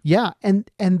 Yeah, and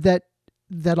that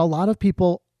a lot of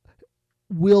people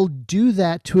will do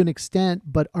that to an extent,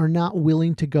 but are not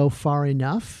willing to go far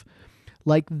enough.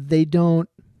 Like they don't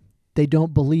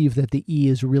believe that the E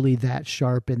is really that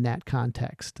sharp in that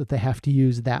context, that they have to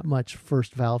use that much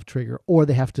first valve trigger, or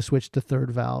they have to switch to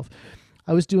third valve.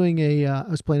 I was playing in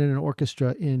an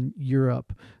orchestra in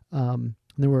Europe.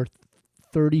 There were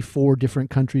 34 different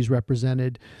countries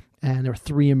represented, and there were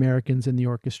 3 Americans in the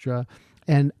orchestra.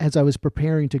 And as I was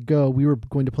preparing to go, we were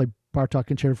going to play Bartók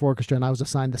Concerto for Orchestra, and I was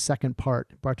assigned the second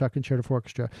part, Bartók Concerto for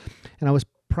Orchestra. And I was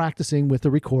practicing with the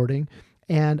recording,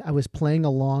 and I was playing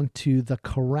along to the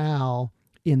chorale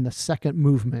in the second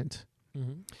movement,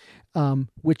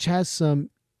 which has some,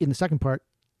 in the second part,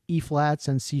 E flats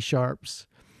and C sharps.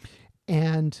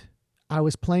 And I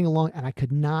was playing along, and I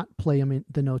could not play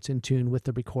the notes in tune with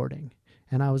the recording.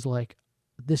 And I was like,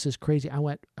 this is crazy. I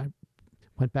went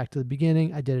back to the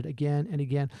beginning. I did it again and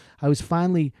again. I was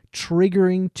finally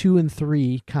triggering 2 and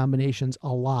 3 combinations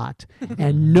a lot,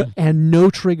 and no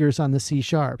triggers on the C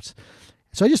sharps.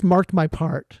 So I just marked my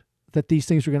part that these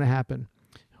things were going to happen.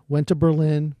 Went to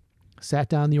Berlin, sat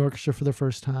down in the orchestra for the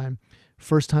first time.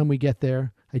 First time we get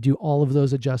there, I do all of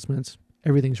those adjustments.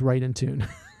 Everything's right in tune.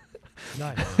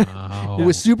 Nice. Wow. It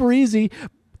was super easy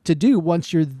to do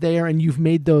once you're there and you've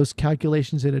made those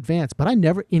calculations in advance. But I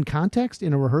never, in context,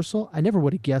 in a rehearsal, I never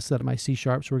would have guessed that my C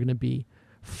sharps were going to be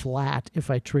flat if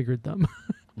I triggered them.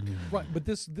 Right, but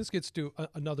this gets to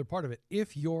another part of it.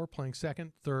 If you're playing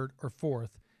second, third, or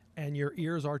fourth, and your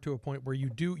ears are to a point where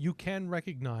you can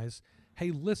recognize,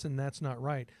 hey, listen, that's not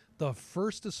right. The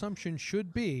first assumption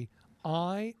should be,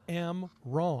 I am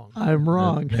wrong. I'm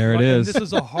wrong. There it is. And this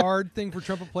is a hard thing for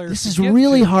trumpet players. This is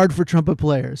really hard for trumpet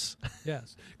players.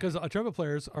 Yes, because trumpet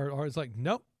players are always like,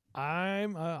 nope,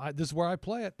 this is where I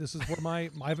play it. This is where I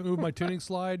haven't moved my tuning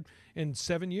slide in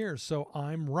 7 years, so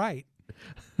I'm right.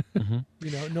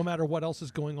 No matter what else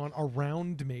is going on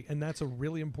around me. And that's a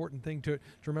really important thing to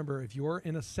remember. If you're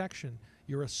in a section,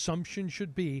 your assumption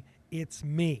should be, it's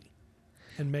me,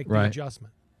 and make the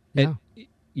adjustment.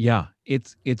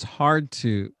 It's hard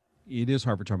it is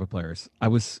hard for trumpet players. I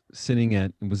was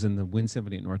it was in the Wind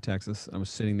Symphony in North Texas. I was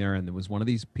sitting there, and there was one of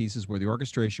these pieces where the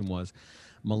orchestration was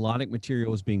melodic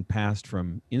material was being passed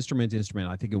from instrument to instrument.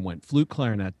 I think it went flute,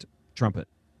 clarinet, trumpet,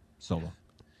 solo.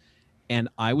 And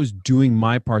I was doing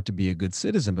my part to be a good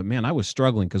citizen, but man, I was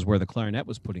struggling because where the clarinet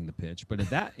was putting the pitch. But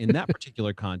in that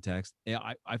particular context,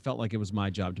 I felt like it was my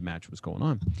job to match what's going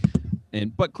on,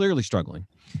 but clearly struggling.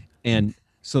 And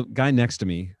so, guy next to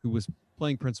me who was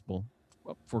playing principal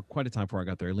for quite a time before I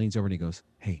got there, he leans over and he goes,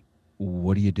 "Hey,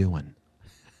 what are you doing?"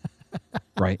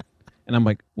 Right? And I'm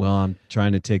like, "Well, I'm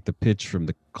trying to take the pitch from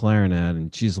the clarinet,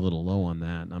 and she's a little low on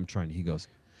that." And I'm trying. He goes,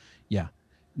 "Yeah,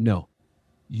 no."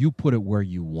 You put it where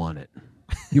you want it.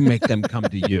 You make them come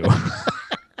to you.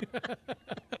 Let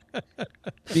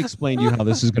me explain to you how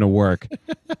this is going to work.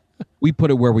 We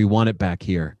put it where we want it back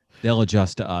here. They'll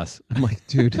adjust to us. I'm like,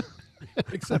 dude.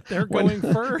 Except they're going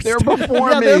first. They're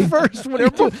before me. They're first. They're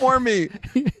before me.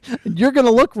 You're going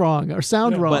to look wrong or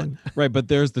sound wrong. But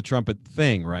there's the trumpet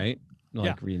thing, right?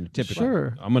 like typically.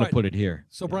 Sure. I'm going Right. to put it here.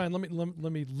 So Brian,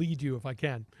 let me lead you if I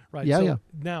can. Right. Yeah, so yeah.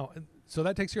 Now, so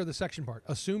that takes care of the section part.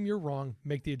 Assume you're wrong,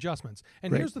 make the adjustments.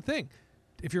 And Right. here's the thing.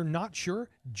 If you're not sure,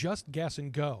 just guess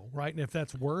and go, right? And if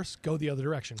that's worse, go the other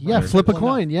direction. Yeah, Right? flip a Simple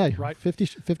coin. enough, Yeah, right?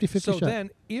 50-50 So shot. then,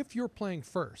 if you're playing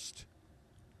first,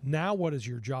 now what is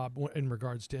your job in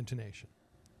regards to intonation?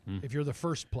 If you're the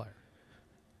first player,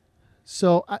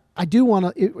 So I do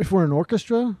want to, if we're in an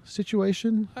orchestra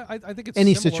situation, I think it's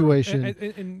Any similar. situation.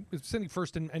 And sitting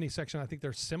first in any section, I think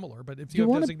they're similar. But if You you have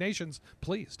wanna- designations,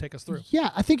 please take us through.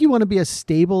 yeah, I think you want to be as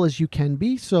stable as you can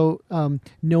be. So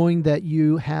knowing that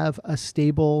you have a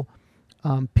stable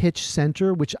pitch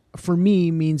center, which for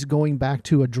me means going back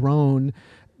to a drone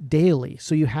daily.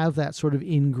 So you have that sort of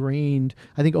ingrained,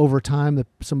 I think over time that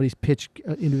somebody's pitch,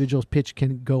 individual's pitch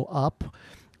can go up.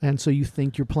 And so you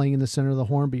think you're playing in the center of the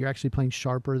horn, but you're actually playing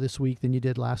sharper this week than you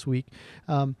did last week.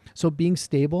 So being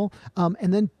stable,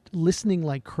 and then listening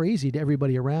like crazy to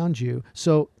everybody around you.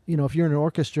 So, if you're in an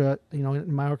orchestra,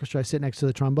 in my orchestra, I sit next to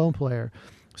the trombone player.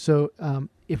 So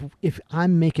if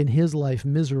I'm making his life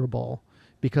miserable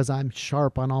because I'm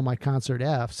sharp on all my concert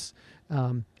Fs,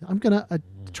 I'm going to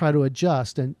try to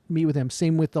adjust and meet with him.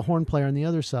 Same with the horn player on the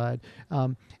other side.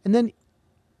 And then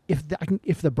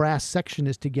if the brass section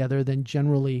is together, then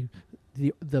generally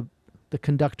the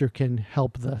conductor can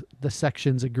help the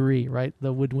sections agree, right?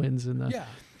 The woodwinds and the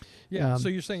Yeah. So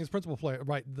you're saying as principal player,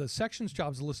 right? The section's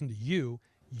job is to listen to you.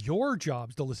 Your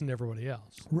job's to listen to everybody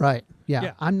else. right. Yeah,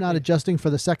 Yeah. I'm not adjusting for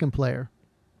the second player.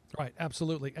 Right,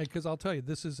 absolutely. Because I'll tell you,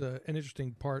 this is an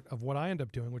interesting part of what I end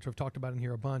up doing, which I've talked about in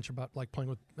here a bunch, about like playing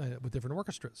with different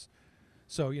orchestras.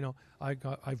 So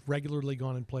I've regularly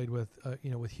gone and played with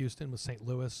with Houston, with St.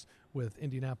 Louis, with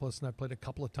Indianapolis, and I've played a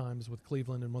couple of times with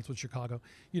Cleveland and once with Chicago.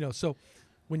 So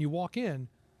when you walk in,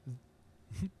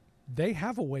 they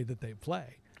have a way that they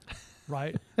play.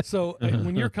 Right. So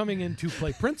when you're coming in to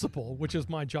play principal, which is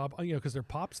my job, because they're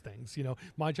pops things,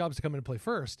 my job is to come in and play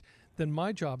first. Then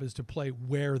my job is to play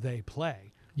where they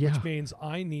play, Yeah. which means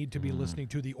I need to be listening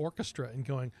to the orchestra and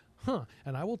going,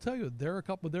 and I will tell you,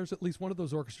 there's at least one of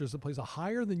those orchestras that plays a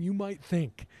higher than you might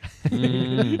think.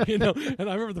 And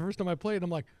I remember the first time I played, I'm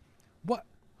like, what?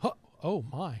 Huh? Oh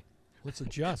my. Let's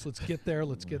adjust. Let's get there.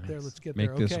 Let's get there. Let's get Make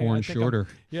there. this Okay, horn I think shorter.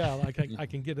 I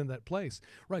can get in that place.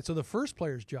 Right. So the first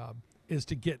player's job is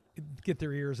to get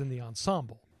their ears in the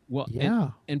ensemble. Well,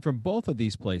 Yeah. and from both of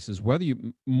these places, whether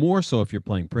you more so if you're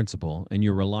playing principal and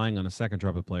you're relying on a second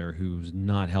trumpet player who's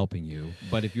not helping you,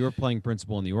 but if you're playing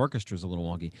principal and the orchestra's a little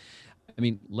wonky, I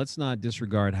mean, let's not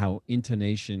disregard how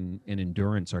intonation and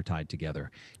endurance are tied together.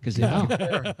 Because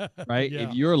right, Yeah.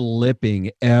 if you're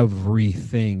lipping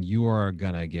everything, you are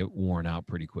gonna get worn out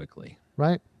pretty quickly.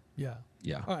 Right. Yeah.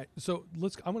 Yeah. All right. So I'm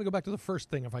going to go back to the first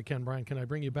thing if I can, Brian. Can I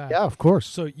bring you back? Yeah, of course.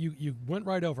 So you went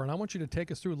right over, and I want you to take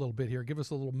us through a little bit here. Give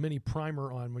us a little mini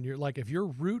primer on when you're like, if you're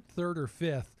root third or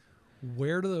fifth,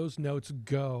 where do those notes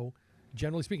go,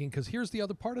 generally speaking? Because here's the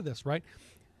other part of this, right?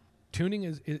 Tuning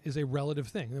is a relative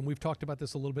thing, and we've talked about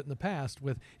this a little bit in the past.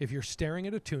 With if you're staring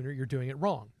at a tuner, you're doing it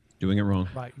wrong, Doing it wrong.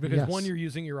 right? Because Yes. one, you're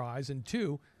using your eyes, and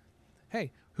two,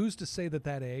 hey, who's to say that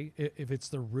A, if it's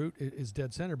the root, is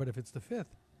dead center, but if it's the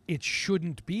fifth, it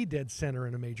shouldn't be dead center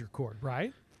in a major chord,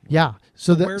 right? Yeah.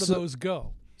 So Where do those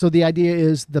go? So the idea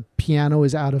is the piano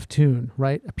is out of tune,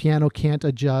 right? A piano can't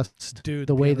adjust Dude,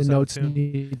 the way the piano's out of notes tune.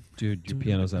 need. Dude, your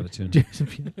piano's out of tune. to-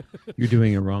 You're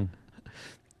doing it wrong.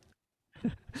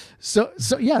 So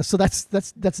that's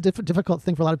a difficult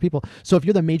thing for a lot of people. So if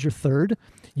you're the major third,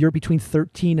 you're between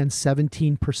 13 and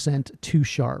 17% too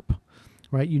sharp,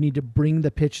 right? You need to bring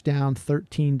the pitch down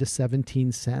 13 to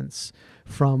 17 cents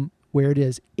from where it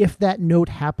is. If that note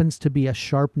happens to be a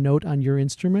sharp note on your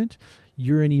instrument,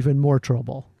 you're in even more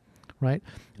trouble, right?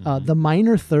 The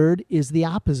minor third is the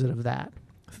opposite of that,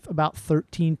 about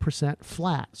 13%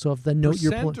 flat. So if the note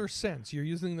you're Percent playing, or cents? You're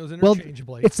using those well,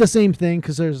 interchangeably. it's the same thing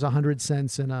because there's 100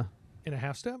 cents in a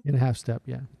half step? half step,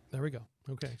 yeah. There we go.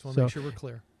 Okay, so I want So- to make sure we're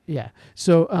clear. Yeah.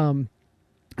 So,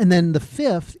 and then the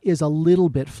fifth is a little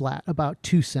bit flat, about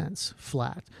 2 cents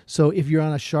flat. So if you're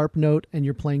on a sharp note and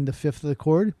you're playing the fifth of the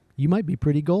chord, you might be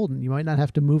pretty golden. You might not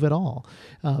have to move at all.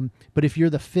 But if you're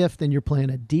the fifth and you're playing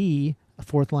a D, a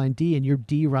fourth line D, and your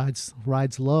D rides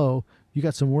low, you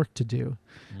got some work to do.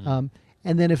 And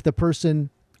then if the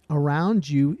person around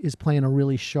you is playing a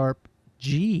really sharp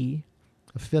G,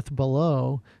 a fifth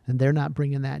below, and they're not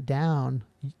bringing that down,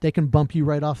 they can bump you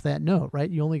right off that note, right?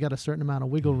 You only got a certain amount of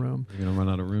wiggle room. You're gonna run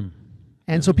out of room.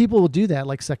 And so people will do that,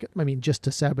 like just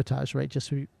to sabotage, right? Just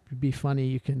to be funny,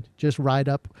 you can just ride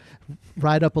up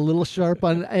a little sharp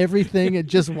on everything and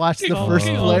just watch the first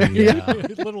player. Yeah.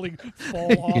 Literally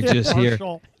fall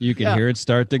off. You can hear it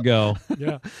start to go.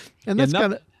 Yeah. And that's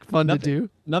kind of fun to do.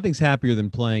 Nothing's happier than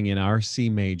playing in our C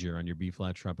major on your B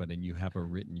flat trumpet and you have a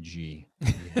written G.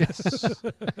 Yes.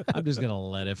 I'm just going to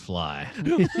let it fly.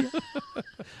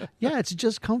 Yeah, it's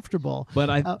just comfortable. But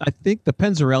I think the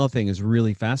Penzarella thing is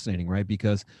really fascinating, right?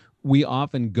 Because we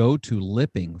often go to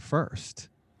lipping first,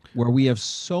 where we have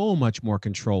so much more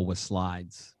control with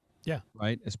slides. Yeah.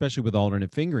 Right? Especially with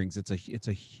alternate fingerings. It's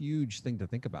a huge thing to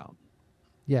think about.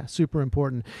 Yeah, super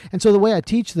important. And so the way I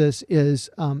teach this is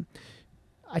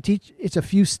it's a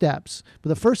few steps. But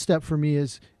the first step for me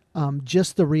is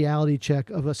just the reality check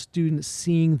of a student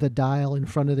seeing the dial in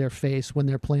front of their face when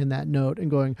they're playing that note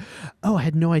and going, oh, I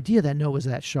had no idea that note was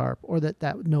that sharp or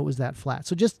that note was that flat.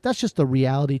 So that's just the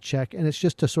reality check, and it's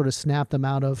just to sort of snap them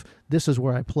out of this is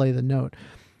where I play the note.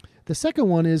 The second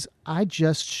one is I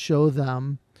just show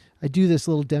them, I do this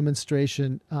little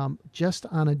demonstration just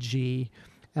on a G,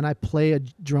 and I play a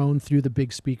drone through the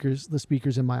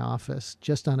speakers in my office,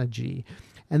 just on a G.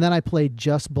 And then I play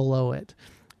just below it.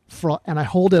 And I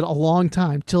hold it a long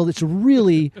time till it's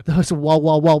really those wah,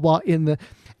 wah, wah, wah and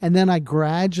then I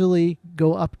gradually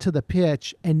go up to the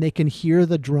pitch and they can hear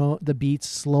the beats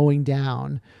slowing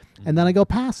down. And then I go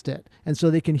past it. And so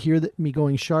they can hear me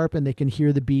going sharp and they can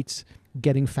hear the beats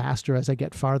getting faster as I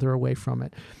get farther away from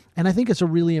it. And I think it's a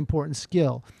really important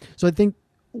skill. So I think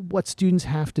what students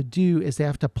have to do is they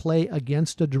have to play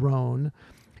against a drone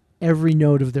every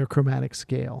note of their chromatic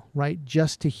scale, right?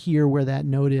 Just to hear where that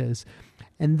note is.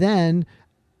 And then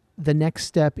the next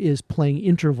step is playing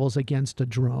intervals against a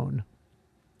drone.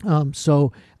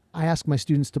 So I ask my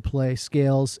students to play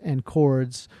scales and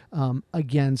chords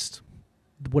against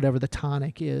whatever the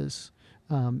tonic is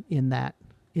in that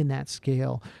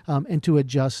scale, and to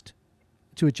adjust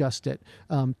it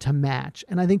to match.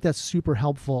 And I think that's super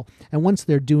helpful. And once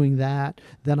they're doing that,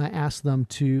 then I ask them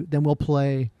then we'll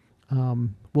play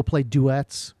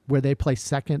duets where they play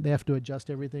second. They have to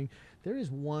adjust everything. There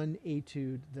is one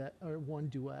etude one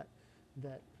duet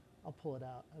that I'll pull it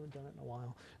out. I haven't done it in a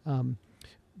while.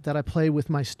 That I play with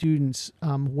my students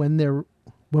when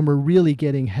we're really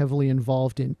getting heavily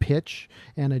involved in pitch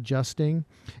and adjusting,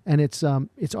 and it's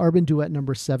Arbin duet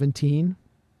number 17.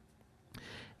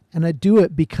 And I do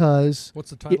it because what's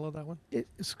the title of that one?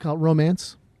 It's called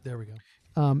Romance. There we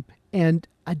go. And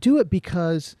I do it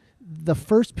because the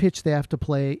first pitch they have to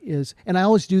play is, and I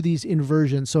always do these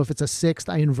inversions. So if it's a sixth,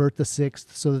 I invert the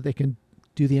sixth so that they can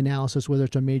do the analysis whether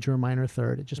it's a major or minor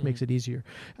third. It just makes it easier.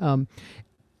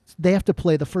 They have to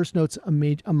play the first note's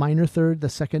a minor third, the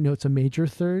second note's a major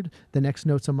third, the next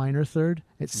note's a minor third.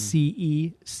 It's C,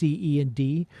 E, and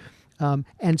D.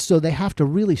 And so they have to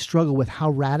really struggle with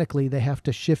how radically they have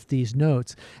to shift these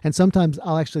notes. And sometimes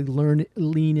I'll actually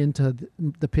lean into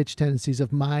the pitch tendencies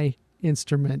of my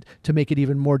instrument to make it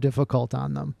even more difficult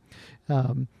on them.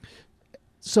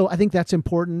 So I think that's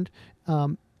important,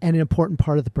 and an important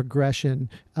part of the progression.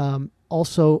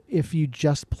 Also, if you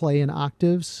just play in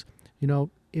octaves,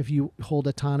 if you hold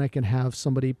a tonic and have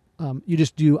somebody, you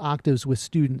just do octaves with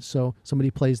students. So somebody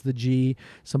plays the G,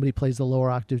 somebody plays the lower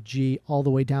octave G all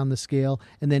the way down the scale,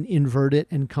 and then invert it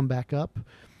and come back up.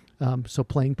 So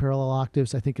playing parallel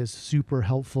octaves, I think, is super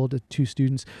helpful to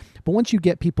students. But once you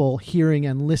get people hearing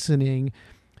and listening,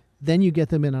 then you get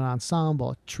them in an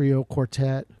ensemble, trio,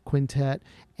 quartet, quintet.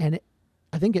 And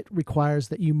I think it requires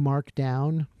that you mark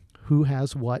down who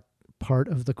has what part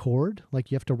of the chord. Like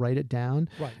you have to write it down.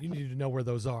 Right. You need to know where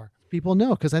those are. People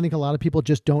know, because I think a lot of people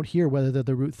just don't hear whether they're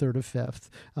the root third or fifth.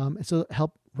 And so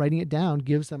writing it down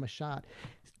gives them a shot,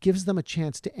 gives them a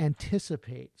chance to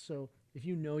anticipate. So if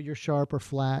you know you're sharp or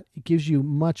flat, it gives you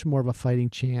much more of a fighting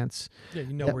chance. Yeah,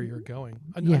 you know where you're going.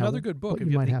 Another good book, if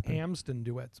you have the Amsden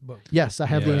duets book. Yes, I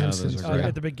have the Amsden.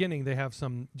 At the beginning, they have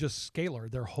some just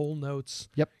scalar. They're whole notes.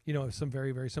 Yep. Some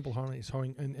very, very simple harmonies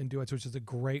and duets, which is a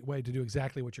great way to do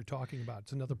exactly what you're talking about.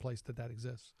 It's another place that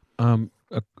exists.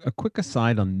 A quick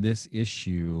aside on this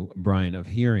issue, Bryan, of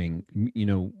hearing,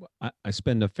 I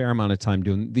spend a fair amount of time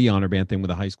doing the honor band thing with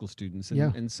the high school students,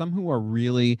 and some who are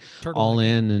really all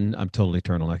in, and I'm totally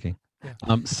turtlenecking.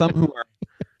 Yeah. Some who are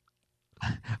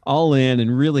all in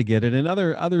and really get it, and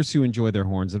others who enjoy their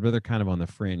horns, but they're kind of on the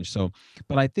fringe. So,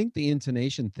 but I think the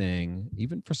intonation thing,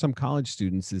 even for some college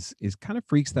students, is kind of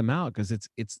freaks them out because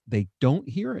it's they don't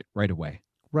hear it right away.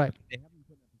 Right. They haven't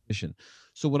put in position.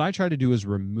 So what I try to do is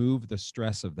remove the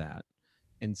stress of that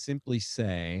and simply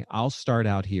say, I'll start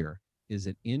out here. Is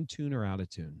it in tune or out of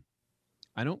tune?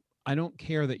 I don't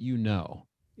care that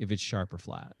if it's sharp or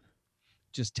flat.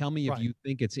 Just tell me if Right. you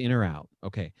think it's in or out.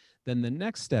 Okay. Then the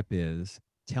next step is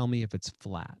tell me if it's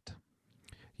flat.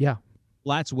 Yeah.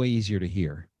 Flat's way easier to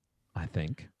hear, I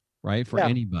think, right? For Yeah.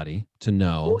 anybody to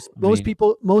know. Most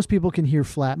people can hear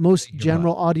flat. Most hear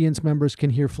general audience members can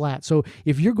hear flat. So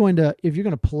if you're going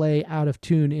to play out of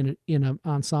tune in an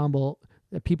ensemble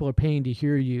that people are paying to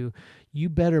hear you, you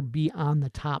better be on the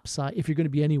top side. If you're going to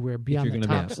be anywhere, be on the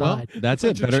top side. Well, that's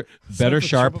it. Better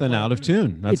sharp than out of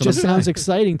tune. That's it just sounds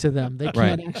exciting to them. They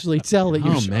can't actually tell that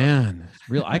you're sharp. Man, it's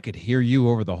real. I could hear you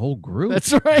over the whole group.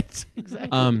 That's right.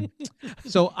 Exactly.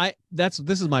 So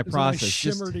this is my process. Nice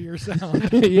shimmer to your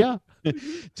sound. Yeah.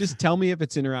 Just tell me if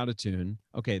it's in or out of tune.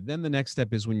 Okay. Then the next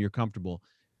step is when you're comfortable.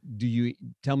 Do you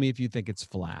tell me if you think it's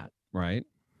flat, right?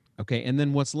 Okay. And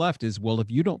then what's left is, well,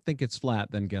 if you don't think it's flat,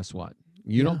 then guess what?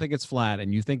 You don't think it's flat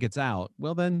and you think it's out.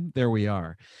 Well, then there we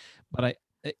are. But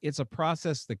it's a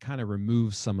process that kind of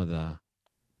removes some of the,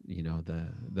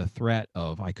 the threat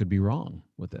of I could be wrong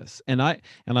with this. And I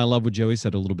love what Joey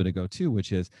said a little bit ago too,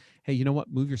 which is, hey, you know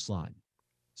what? Move your slide.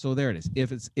 So there it is.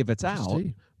 If it's out,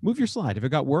 move your slide. If it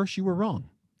got worse, you were wrong.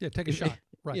 Yeah, take a shot.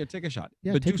 Right. Yeah, take a shot.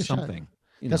 Yeah, but take do a shot. something.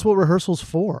 That's what rehearsal's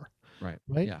for. Right.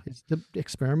 Yeah. It's to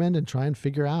experiment and try and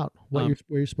figure out where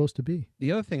you're supposed to be.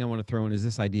 The other thing I want to throw in is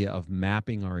this idea of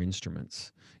mapping our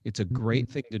instruments. It's a great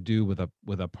thing to do with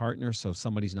a partner, so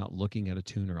somebody's not looking at a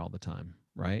tuner all the time,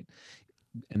 right?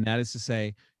 And that is to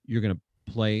say, you're going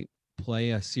to play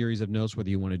a series of notes, whether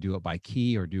you want to do it by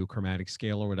key or do a chromatic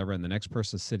scale or whatever, and the next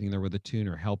person's sitting there with a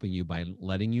tuner helping you by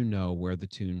letting you know where the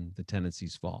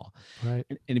tendencies fall. Right.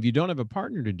 And if you don't have a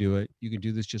partner to do it, you can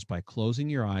do this just by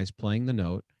closing your eyes, playing the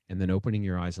note, and then opening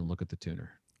your eyes and look at the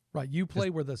tuner. Right. You play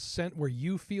where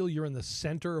you feel you're in the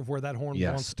center of where that horn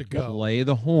wants to go. Play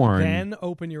the horn. Then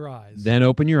open your eyes. Then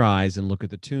open your eyes and look at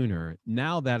the tuner.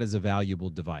 Now that is a valuable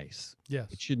device.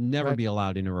 Yes. It should never be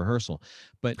allowed in a rehearsal.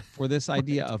 But for this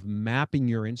idea of mapping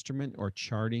your instrument or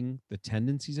charting the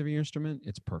tendencies of your instrument,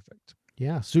 it's perfect.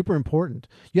 Yeah, super important.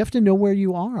 You have to know where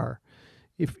you are.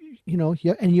 If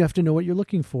and you have to know what you're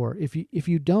looking for. If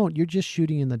you don't, you're just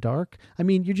shooting in the dark. I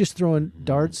mean, you're just throwing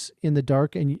darts in the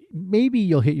dark, and maybe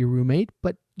you'll hit your roommate,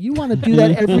 but you want to do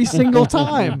that every single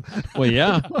time. Well,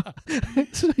 yeah.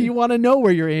 So you want to know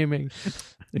where you're aiming.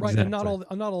 Right, and not all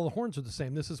the horns are the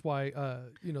same. This is why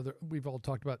we've all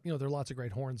talked about, there are lots of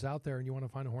great horns out there, and you want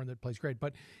to find a horn that plays great.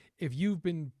 But if you've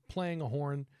been playing a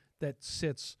horn that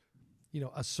sits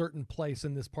a certain place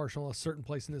in this partial, a certain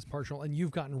place in this partial, and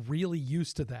you've gotten really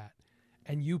used to that,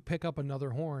 and you pick up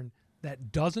another horn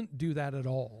that doesn't do that at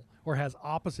all or has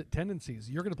opposite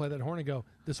tendencies, you're going to play that horn and go,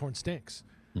 this horn stinks.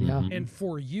 Yeah. And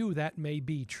for you, that may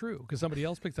be true because somebody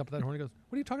else picks up that horn and goes,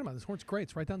 what are you talking about? This horn's great.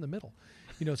 It's right down the middle.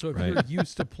 So if you're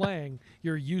used to playing,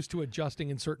 you're used to adjusting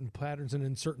in certain patterns and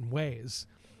in certain ways,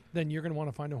 then you're going to want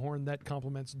to find a horn that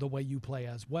complements the way you play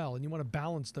as well. And you want to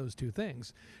balance those two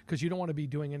things because you don't want to be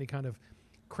doing any kind of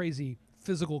crazy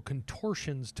physical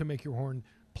contortions to make your horn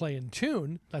play in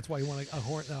tune. That's why you want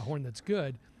a horn that's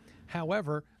good.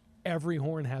 However, every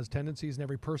horn has tendencies and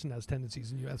every person has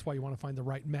tendencies, and that's why you want to find the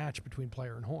right match between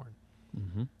player and horn.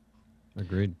 Mm-hmm.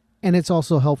 Agreed. And it's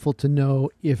also helpful to know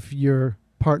if your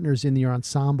partners in your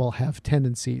ensemble have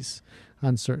tendencies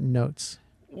on certain notes.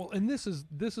 Well, and this is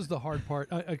the hard part.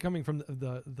 Coming from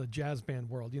the jazz band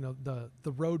world,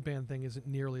 the road band thing isn't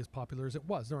nearly as popular as it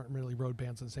was. There aren't really road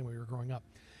bands in the same way we were growing up,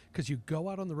 because you go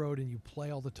out on the road and you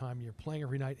play all the time. You're playing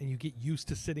every night, and you get used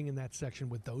to sitting in that section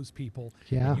with those people.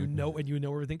 Yeah, and you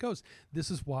know everything goes.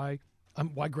 This is why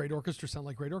great orchestras sound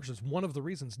like great orchestras. One of the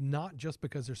reasons, not just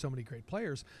because there's so many great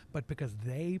players, but because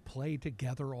they play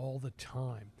together all the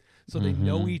time. So they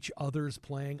know each other's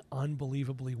playing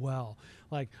unbelievably well.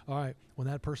 Like, all right, when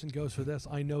that person goes for this,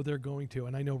 I know they're going to,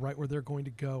 and I know right where they're going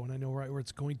to go, and I know right where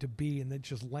it's going to be, and it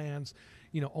just lands,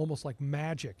 almost like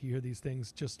magic. You hear these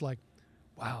things just like,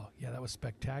 wow, yeah, that was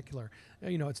spectacular.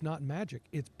 It's not magic.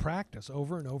 It's practice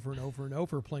over and over and over and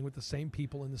over, playing with the same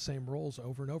people in the same roles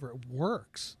over and over. It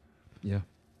works. Yeah.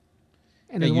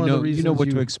 And you know what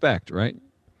to expect, right?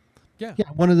 Yeah. Yeah.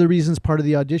 One of the reasons part of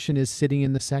the audition is sitting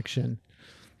in the section.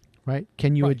 Right?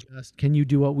 Can you adjust? Can you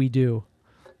do what we do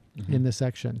in the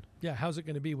section? Yeah. How's it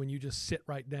going to be when you just sit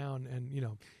right down and,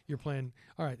 you're playing,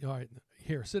 all right,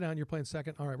 here, sit down, you're playing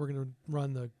second. All right, we're going to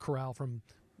run the chorale from,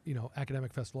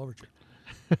 Academic Festival Overture.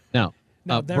 Now,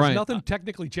 there's Bryan, nothing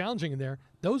technically challenging in there.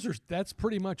 That's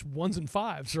pretty much ones and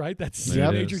fives, right? That's C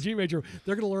Yeah, major, G major.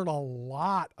 They're going to learn a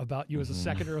lot about you as a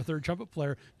second or a third trumpet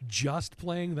player just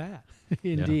playing that.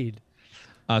 Indeed.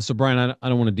 So, Bryan, I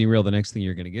don't want to derail the next thing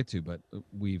you're going to get to, but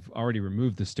we've already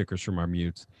removed the stickers from our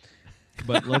mutes.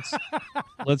 But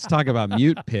let's talk about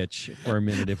mute pitch for a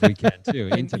minute if we can too.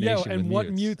 Intonation and with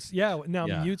what mutes.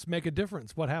 Mutes make a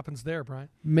difference. What happens there, Brian?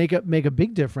 Make a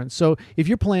big difference. So if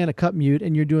you're playing a cup mute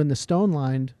and you're doing the stone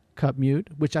lined cup mute,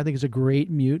 which I think is a great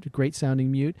mute, great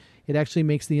sounding mute, it actually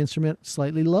makes the instrument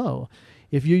slightly low.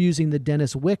 If you're using the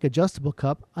Dennis Wick adjustable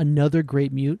cup, another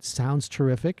great mute, sounds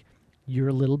terrific. You're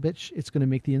a little bit, it's going to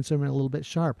make the instrument a little bit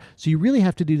sharp. So you really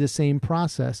have to do the same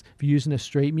process. If you're using a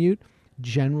straight mute,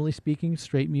 generally speaking,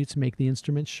 straight mutes make the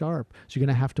instrument sharp. So you're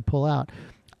going to have to pull out.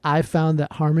 I found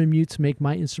that Harman mutes make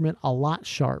my instrument a lot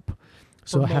sharp.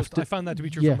 So I found that to be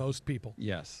true for most people.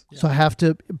 Yes. So I have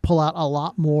to pull out a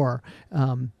lot more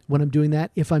when I'm doing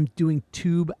that. If I'm doing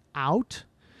tube out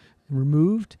and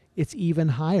removed, it's even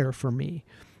higher for me.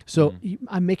 So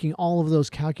I'm making all of those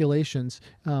calculations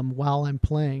while I'm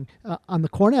playing. On the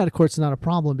cornet, of course, it's not a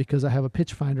problem because I have a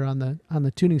pitch finder on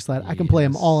the tuning slide. I can play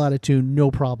them all out of tune,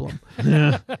 no problem.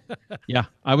 Yeah,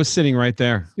 I was sitting right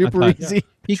there. Super easy.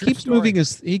 He keeps moving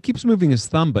his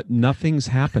thumb, but nothing's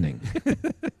happening.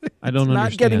 I don't understand.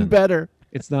 Not getting better.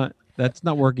 That's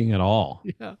not working at all.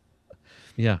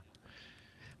 Yeah.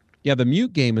 Yeah. The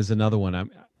mute game is another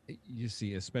one. You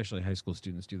see, especially high school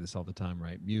students do this all the time,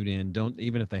 right? Mute in. Don't,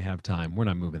 even if they have time, we're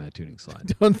not moving that tuning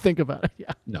slide. Don't think about it.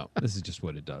 Yeah. No, this is just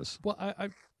what it does. Well,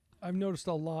 I've noticed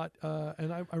a lot,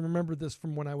 and I remember this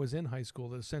from when I was in high school,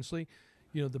 that essentially,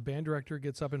 the band director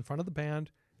gets up in front of the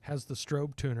band, has the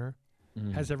strobe tuner,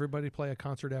 has everybody play a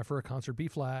concert F or a concert B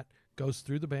flat, goes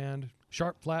through the band,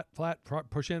 sharp, flat,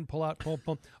 push in, pull out,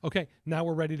 pull. Okay, now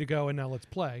we're ready to go, and now let's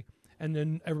play. And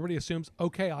then everybody assumes,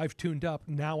 okay, I've tuned up.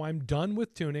 Now I'm done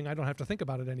with tuning. I don't have to think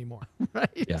about it anymore. Right.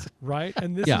 Yeah. Right.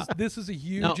 And this is a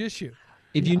huge issue.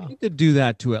 If you need to do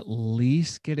that to at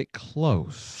least get it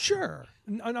close. Sure.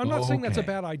 I'm not saying that's a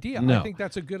bad idea. No. I think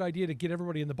that's a good idea to get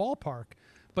everybody in the ballpark.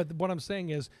 But what I'm saying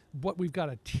is what we've got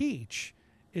to teach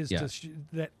is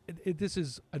that this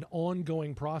is an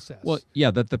ongoing process. Well, yeah,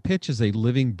 that the pitch is a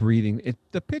living, breathing.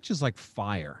 The pitch is like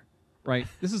fire. Right,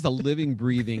 this is a living,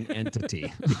 breathing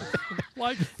entity.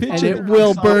 And it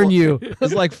will burn you.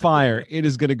 It's like fire. It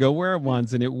is going to go where it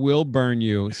wants, and it will burn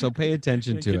you. So pay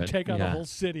attention to it. You can take out a whole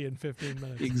city in 15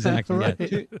 minutes. Exactly. Right.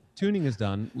 Yeah. Tuning is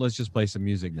done. Let's just play some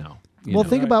music now.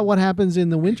 Think about what happens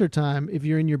in the wintertime if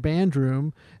you're in your band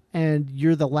room and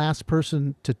you're the last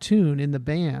person to tune in the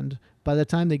band. By the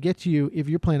time they get to you, if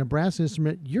you're playing a brass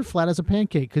instrument, you're flat as a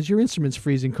pancake because your instrument's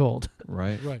freezing cold.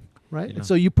 Right. Right. Yeah.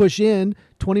 So you push in,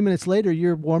 20 minutes later,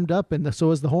 you're warmed up, and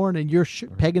so is the horn, and you're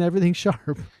pegging everything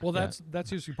sharp. Well,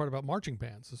 that's usually part about marching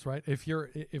bands, is right. If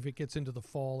it gets into the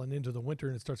fall and into the winter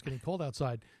and it starts getting cold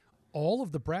outside, all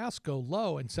of the brass go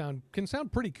low and can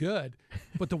sound pretty good,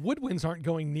 but the woodwinds aren't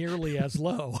going nearly as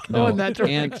low. No, in that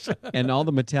direction. And all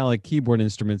the metallic keyboard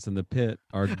instruments in the pit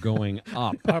are going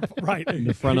up. Right. In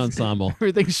the front ensemble.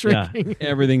 Everything's shrinking. Yeah,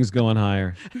 everything's going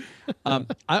higher.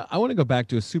 I want to go back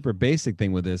to a super basic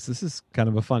thing with this. This is kind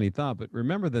of a funny thought, but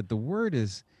remember that the word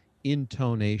is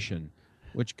intonation,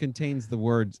 which contains the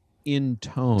words in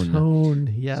tone.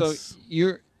 Tone, yes. So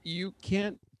you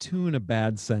can't tune a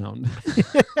bad sound.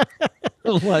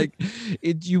 Like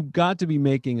you've got to be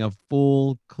making a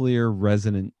full, clear,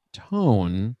 resonant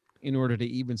tone in order to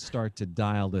even start to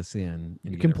dial this in.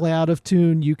 You can play out of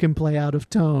tune, you can play out of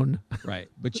tone. Right,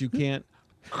 but you can't.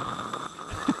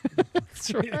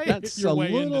 That's right. That's a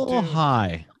little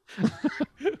high.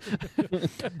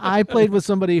 I played with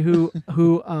somebody who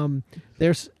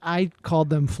I called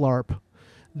them flarp.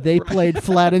 They played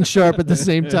flat and sharp at the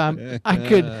same time.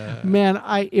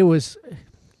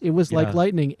 It was like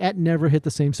lightning. It never hit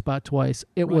the same spot twice.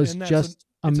 It was just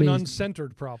amazing. It's an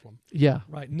uncentered problem. Yeah.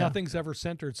 Right. Nothing's ever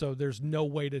centered, so there's no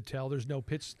way to tell. There's no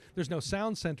pitch. There's no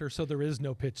sound center, so there is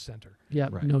no pitch center. Yeah.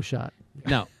 Right. No shot.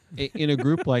 Now, in a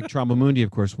group like Tromba Mundi,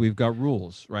 of course, we've got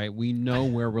rules, right? We know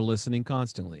where we're listening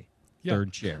constantly. Yeah.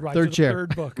 Third chair. Right, third chair.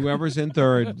 Third book. Whoever's in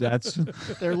third, that's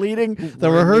they're leading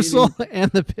the rehearsal and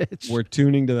the pitch. We're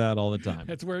tuning to that all the time.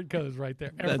 That's where it goes right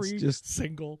there. That's just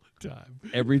single time.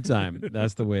 Every time.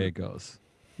 That's the way it goes.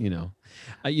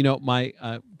 My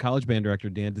college band director,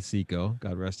 Dan DeSico,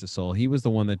 God rest his soul, he was the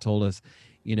one that told us,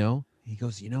 he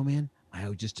goes, man, I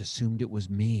just assumed it was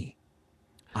me.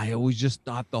 I always just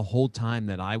thought the whole time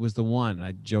that I was the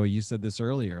one. Joey, you said this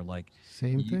earlier.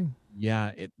 Same thing.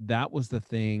 Yeah, that was the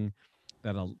thing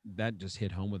that just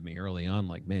hit home with me early on.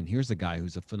 Like, man, here's a guy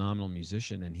who's a phenomenal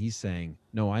musician, and he's saying,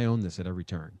 no, I own this at every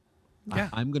turn. Yeah.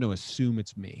 I'm going to assume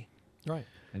it's me. Right.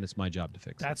 And it's my job to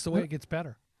fix it. That's the way it gets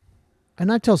better.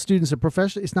 And I tell students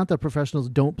it's not that professionals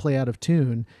don't play out of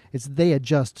tune. It's they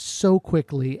adjust so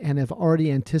quickly and have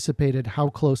already anticipated how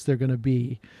close they're going to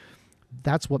be.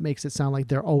 That's what makes it sound like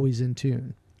they're always in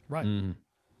tune. Right. Mm.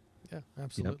 Yeah,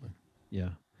 absolutely. Yeah.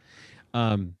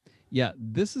 Yeah,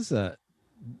 this is a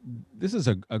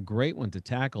great one to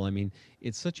tackle. I mean,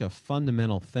 it's such a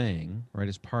fundamental thing, right?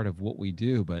 As part of what we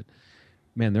do, but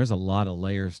man, there's a lot of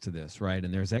layers to this, right?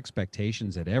 And there's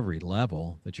expectations at every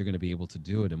level that you're going to be able to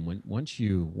do it. And once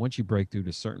you break through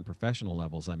to certain professional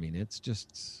levels, I mean, it's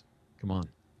just come on.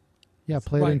 Yeah,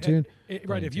 play it in tune.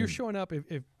 Right. If you're showing up,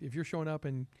 if you're showing up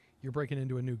and you're breaking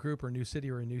into a new group or a new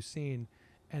city or a new scene,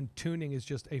 and tuning is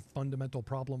just a fundamental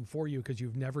problem for you because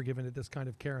you've never given it this kind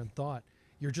of care and thought,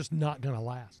 you're just not going to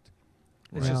last.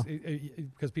 It's just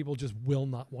because people just will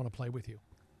not want to play with you.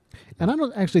 And I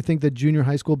don't actually think that junior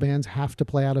high school bands have to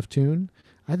play out of tune.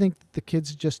 I think the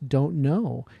kids just don't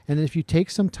know. And if you take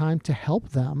some time to help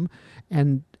them,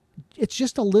 and it's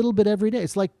just a little bit every day.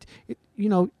 It's like,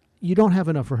 you don't have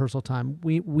enough rehearsal time.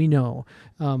 We know.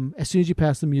 As soon as you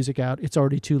pass the music out, it's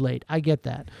already too late. I get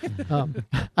that.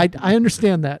 I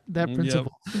understand that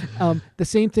principle. Yep. The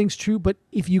same thing's true, but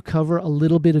if you cover a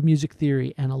little bit of music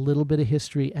theory and a little bit of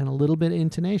history and a little bit of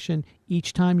intonation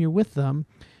each time you're with them,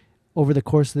 over the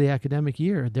course of the academic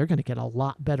year, they're going to get a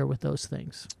lot better with those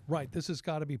things. Right. This has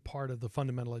got to be part of the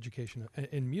fundamental education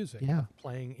in music. Yeah.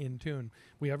 Playing in tune.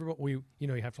 You have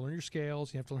to learn your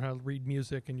scales. You have to learn how to read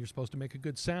music, and you're supposed to make a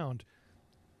good sound.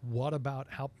 What about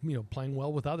playing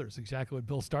well with others? Exactly what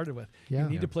Bill started with. Yeah. You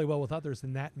need to play well with others,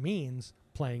 and that means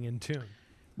playing in tune.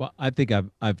 Well, I think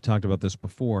I've talked about this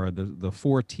before. The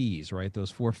 4 T's, right?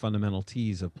 Those 4 fundamental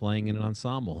T's of playing in an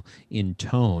ensemble: in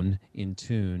tone, in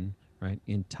tune, right,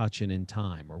 in touch and in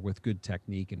time, or with good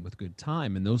technique and with good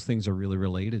time. And those things are really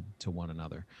related to one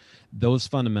another. Those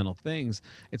fundamental things,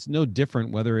 it's no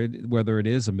different whether it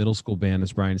is a middle school band,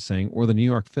 as Bryan is saying, or the New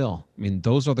York Phil. I mean,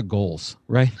 those are the goals,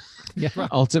 right? Yeah.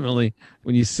 Ultimately,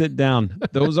 when you sit down,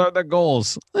 those are the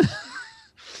goals.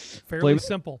 Fairly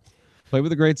simple. Play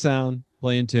with a great sound,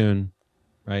 play in tune,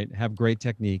 right? Have great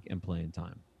technique and play in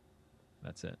time.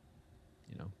 That's it.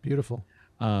 Beautiful.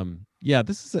 Yeah,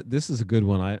 this is a good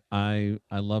one. I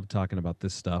love talking about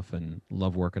this stuff and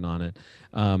love working on it.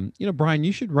 Bryan,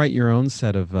 you should write your own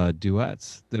set of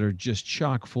duets that are just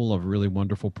chock full of really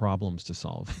wonderful problems to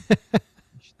solve. You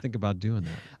should think about doing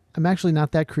that. I'm actually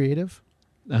not that creative.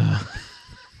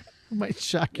 Might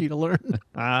shock you to learn.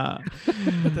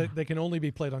 But they can only be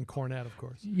played on cornet, of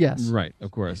course. Yes. Right,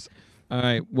 of course. All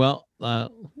right. Well,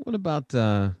 what about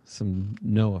some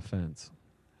no offense?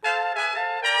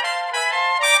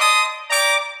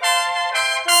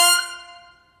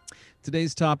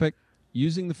 Today's topic,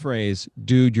 using the phrase,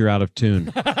 dude, you're out of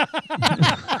tune.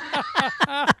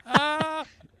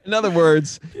 In other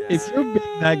words, if you're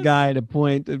being that guy to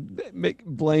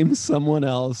blame someone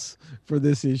else for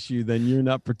this issue, then you're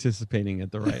not participating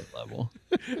at the right level.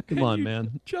 Come on,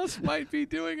 man. Just might be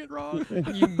doing it wrong.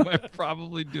 You might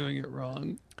probably doing it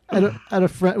wrong. We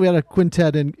had a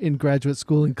quintet in graduate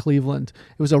school in Cleveland.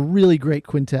 It was a really great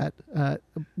quintet.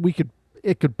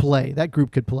 It could play. That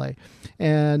group could play.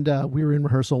 And we were in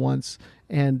rehearsal once,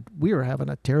 and we were having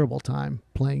a terrible time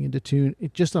playing into tune,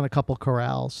 just on a couple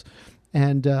chorales.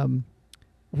 And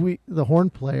the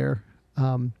horn player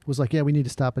was like, "Yeah, we need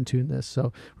to stop and tune this."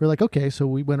 So we're like, "Okay." So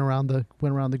we went around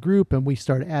the group, and we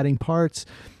started adding parts.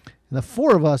 And the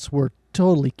 4 of us were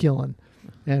totally killing.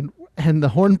 And the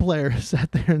horn player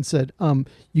sat there and said,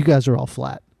 "You guys are all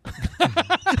flat."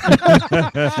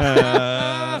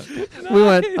 We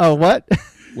went, "Oh, what?"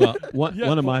 Well,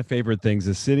 one of my favorite things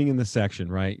is sitting in the section,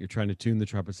 right? You're trying to tune the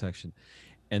trumpet section,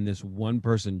 and this one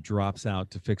person drops out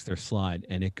to fix their slide,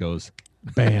 and it goes,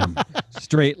 bam,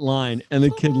 straight line. And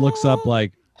the kid looks up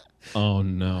like, oh,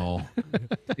 no,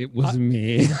 it was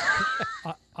me.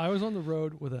 I was on the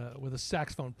road with a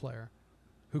saxophone player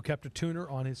who kept a tuner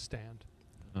on his stand.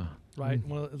 Right,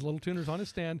 one of the little tuners on his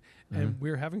stand, and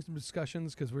we were having some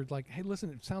discussions because we were like, "Hey, listen,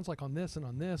 it sounds like on this and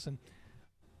on this," and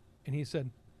he said,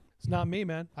 "It's not me,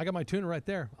 man. I got my tuner right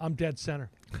there. I'm dead center."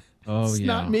 It's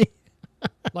not me.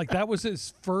 Like that was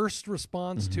his first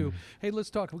response to, "Hey, let's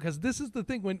talk," because this is the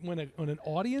thing when an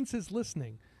audience is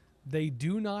listening, they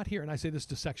do not hear, and I say this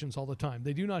to sections all the time,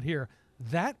 they do not hear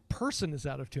that person is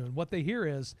out of tune. What they hear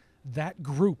is that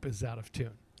group is out of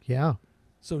tune. Yeah.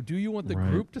 So do you want the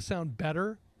group to sound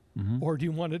better, or do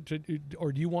you want it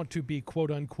to be quote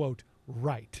unquote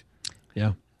right?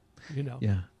 Yeah.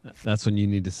 Yeah. That's when you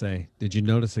need to say, "Did you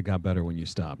notice it got better when you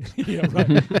stopped?" Yeah,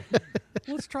 right.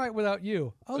 Let's try it without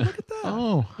you. Oh, look at that.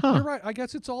 Oh, you're right. I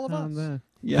guess it's all of us.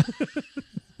 Yeah.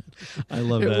 I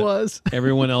love that. It was.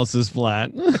 Everyone else is flat.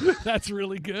 That's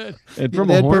really good. And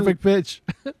They had perfect pitch.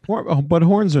 But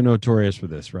horns are notorious for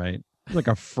this, right? It's like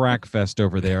a frack fest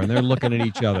over there, and they're looking at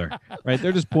each other, right?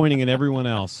 They're just pointing at everyone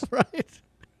else. Right.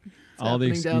 All the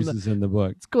happening down excuses in the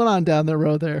book. What's going on down the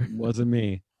road there? Wasn't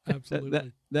me.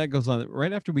 Absolutely. That goes on.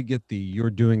 Right after we get the "You're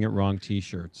Doing It Wrong"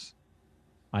 T-shirts,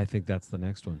 I think that's the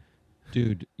next one.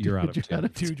 Dude, you're out of tune.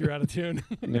 Dude, you're out of tune.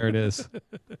 There it is.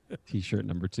 T-shirt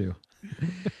number 2.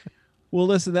 Well,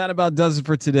 listen, that about does it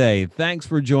for today. Thanks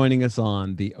for joining us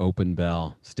on The Open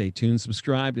Bell. Stay tuned,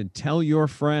 subscribe, and tell your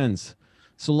friends.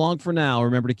 So long for now.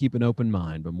 Remember to keep an open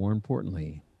mind, but more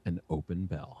importantly, an open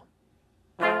bell.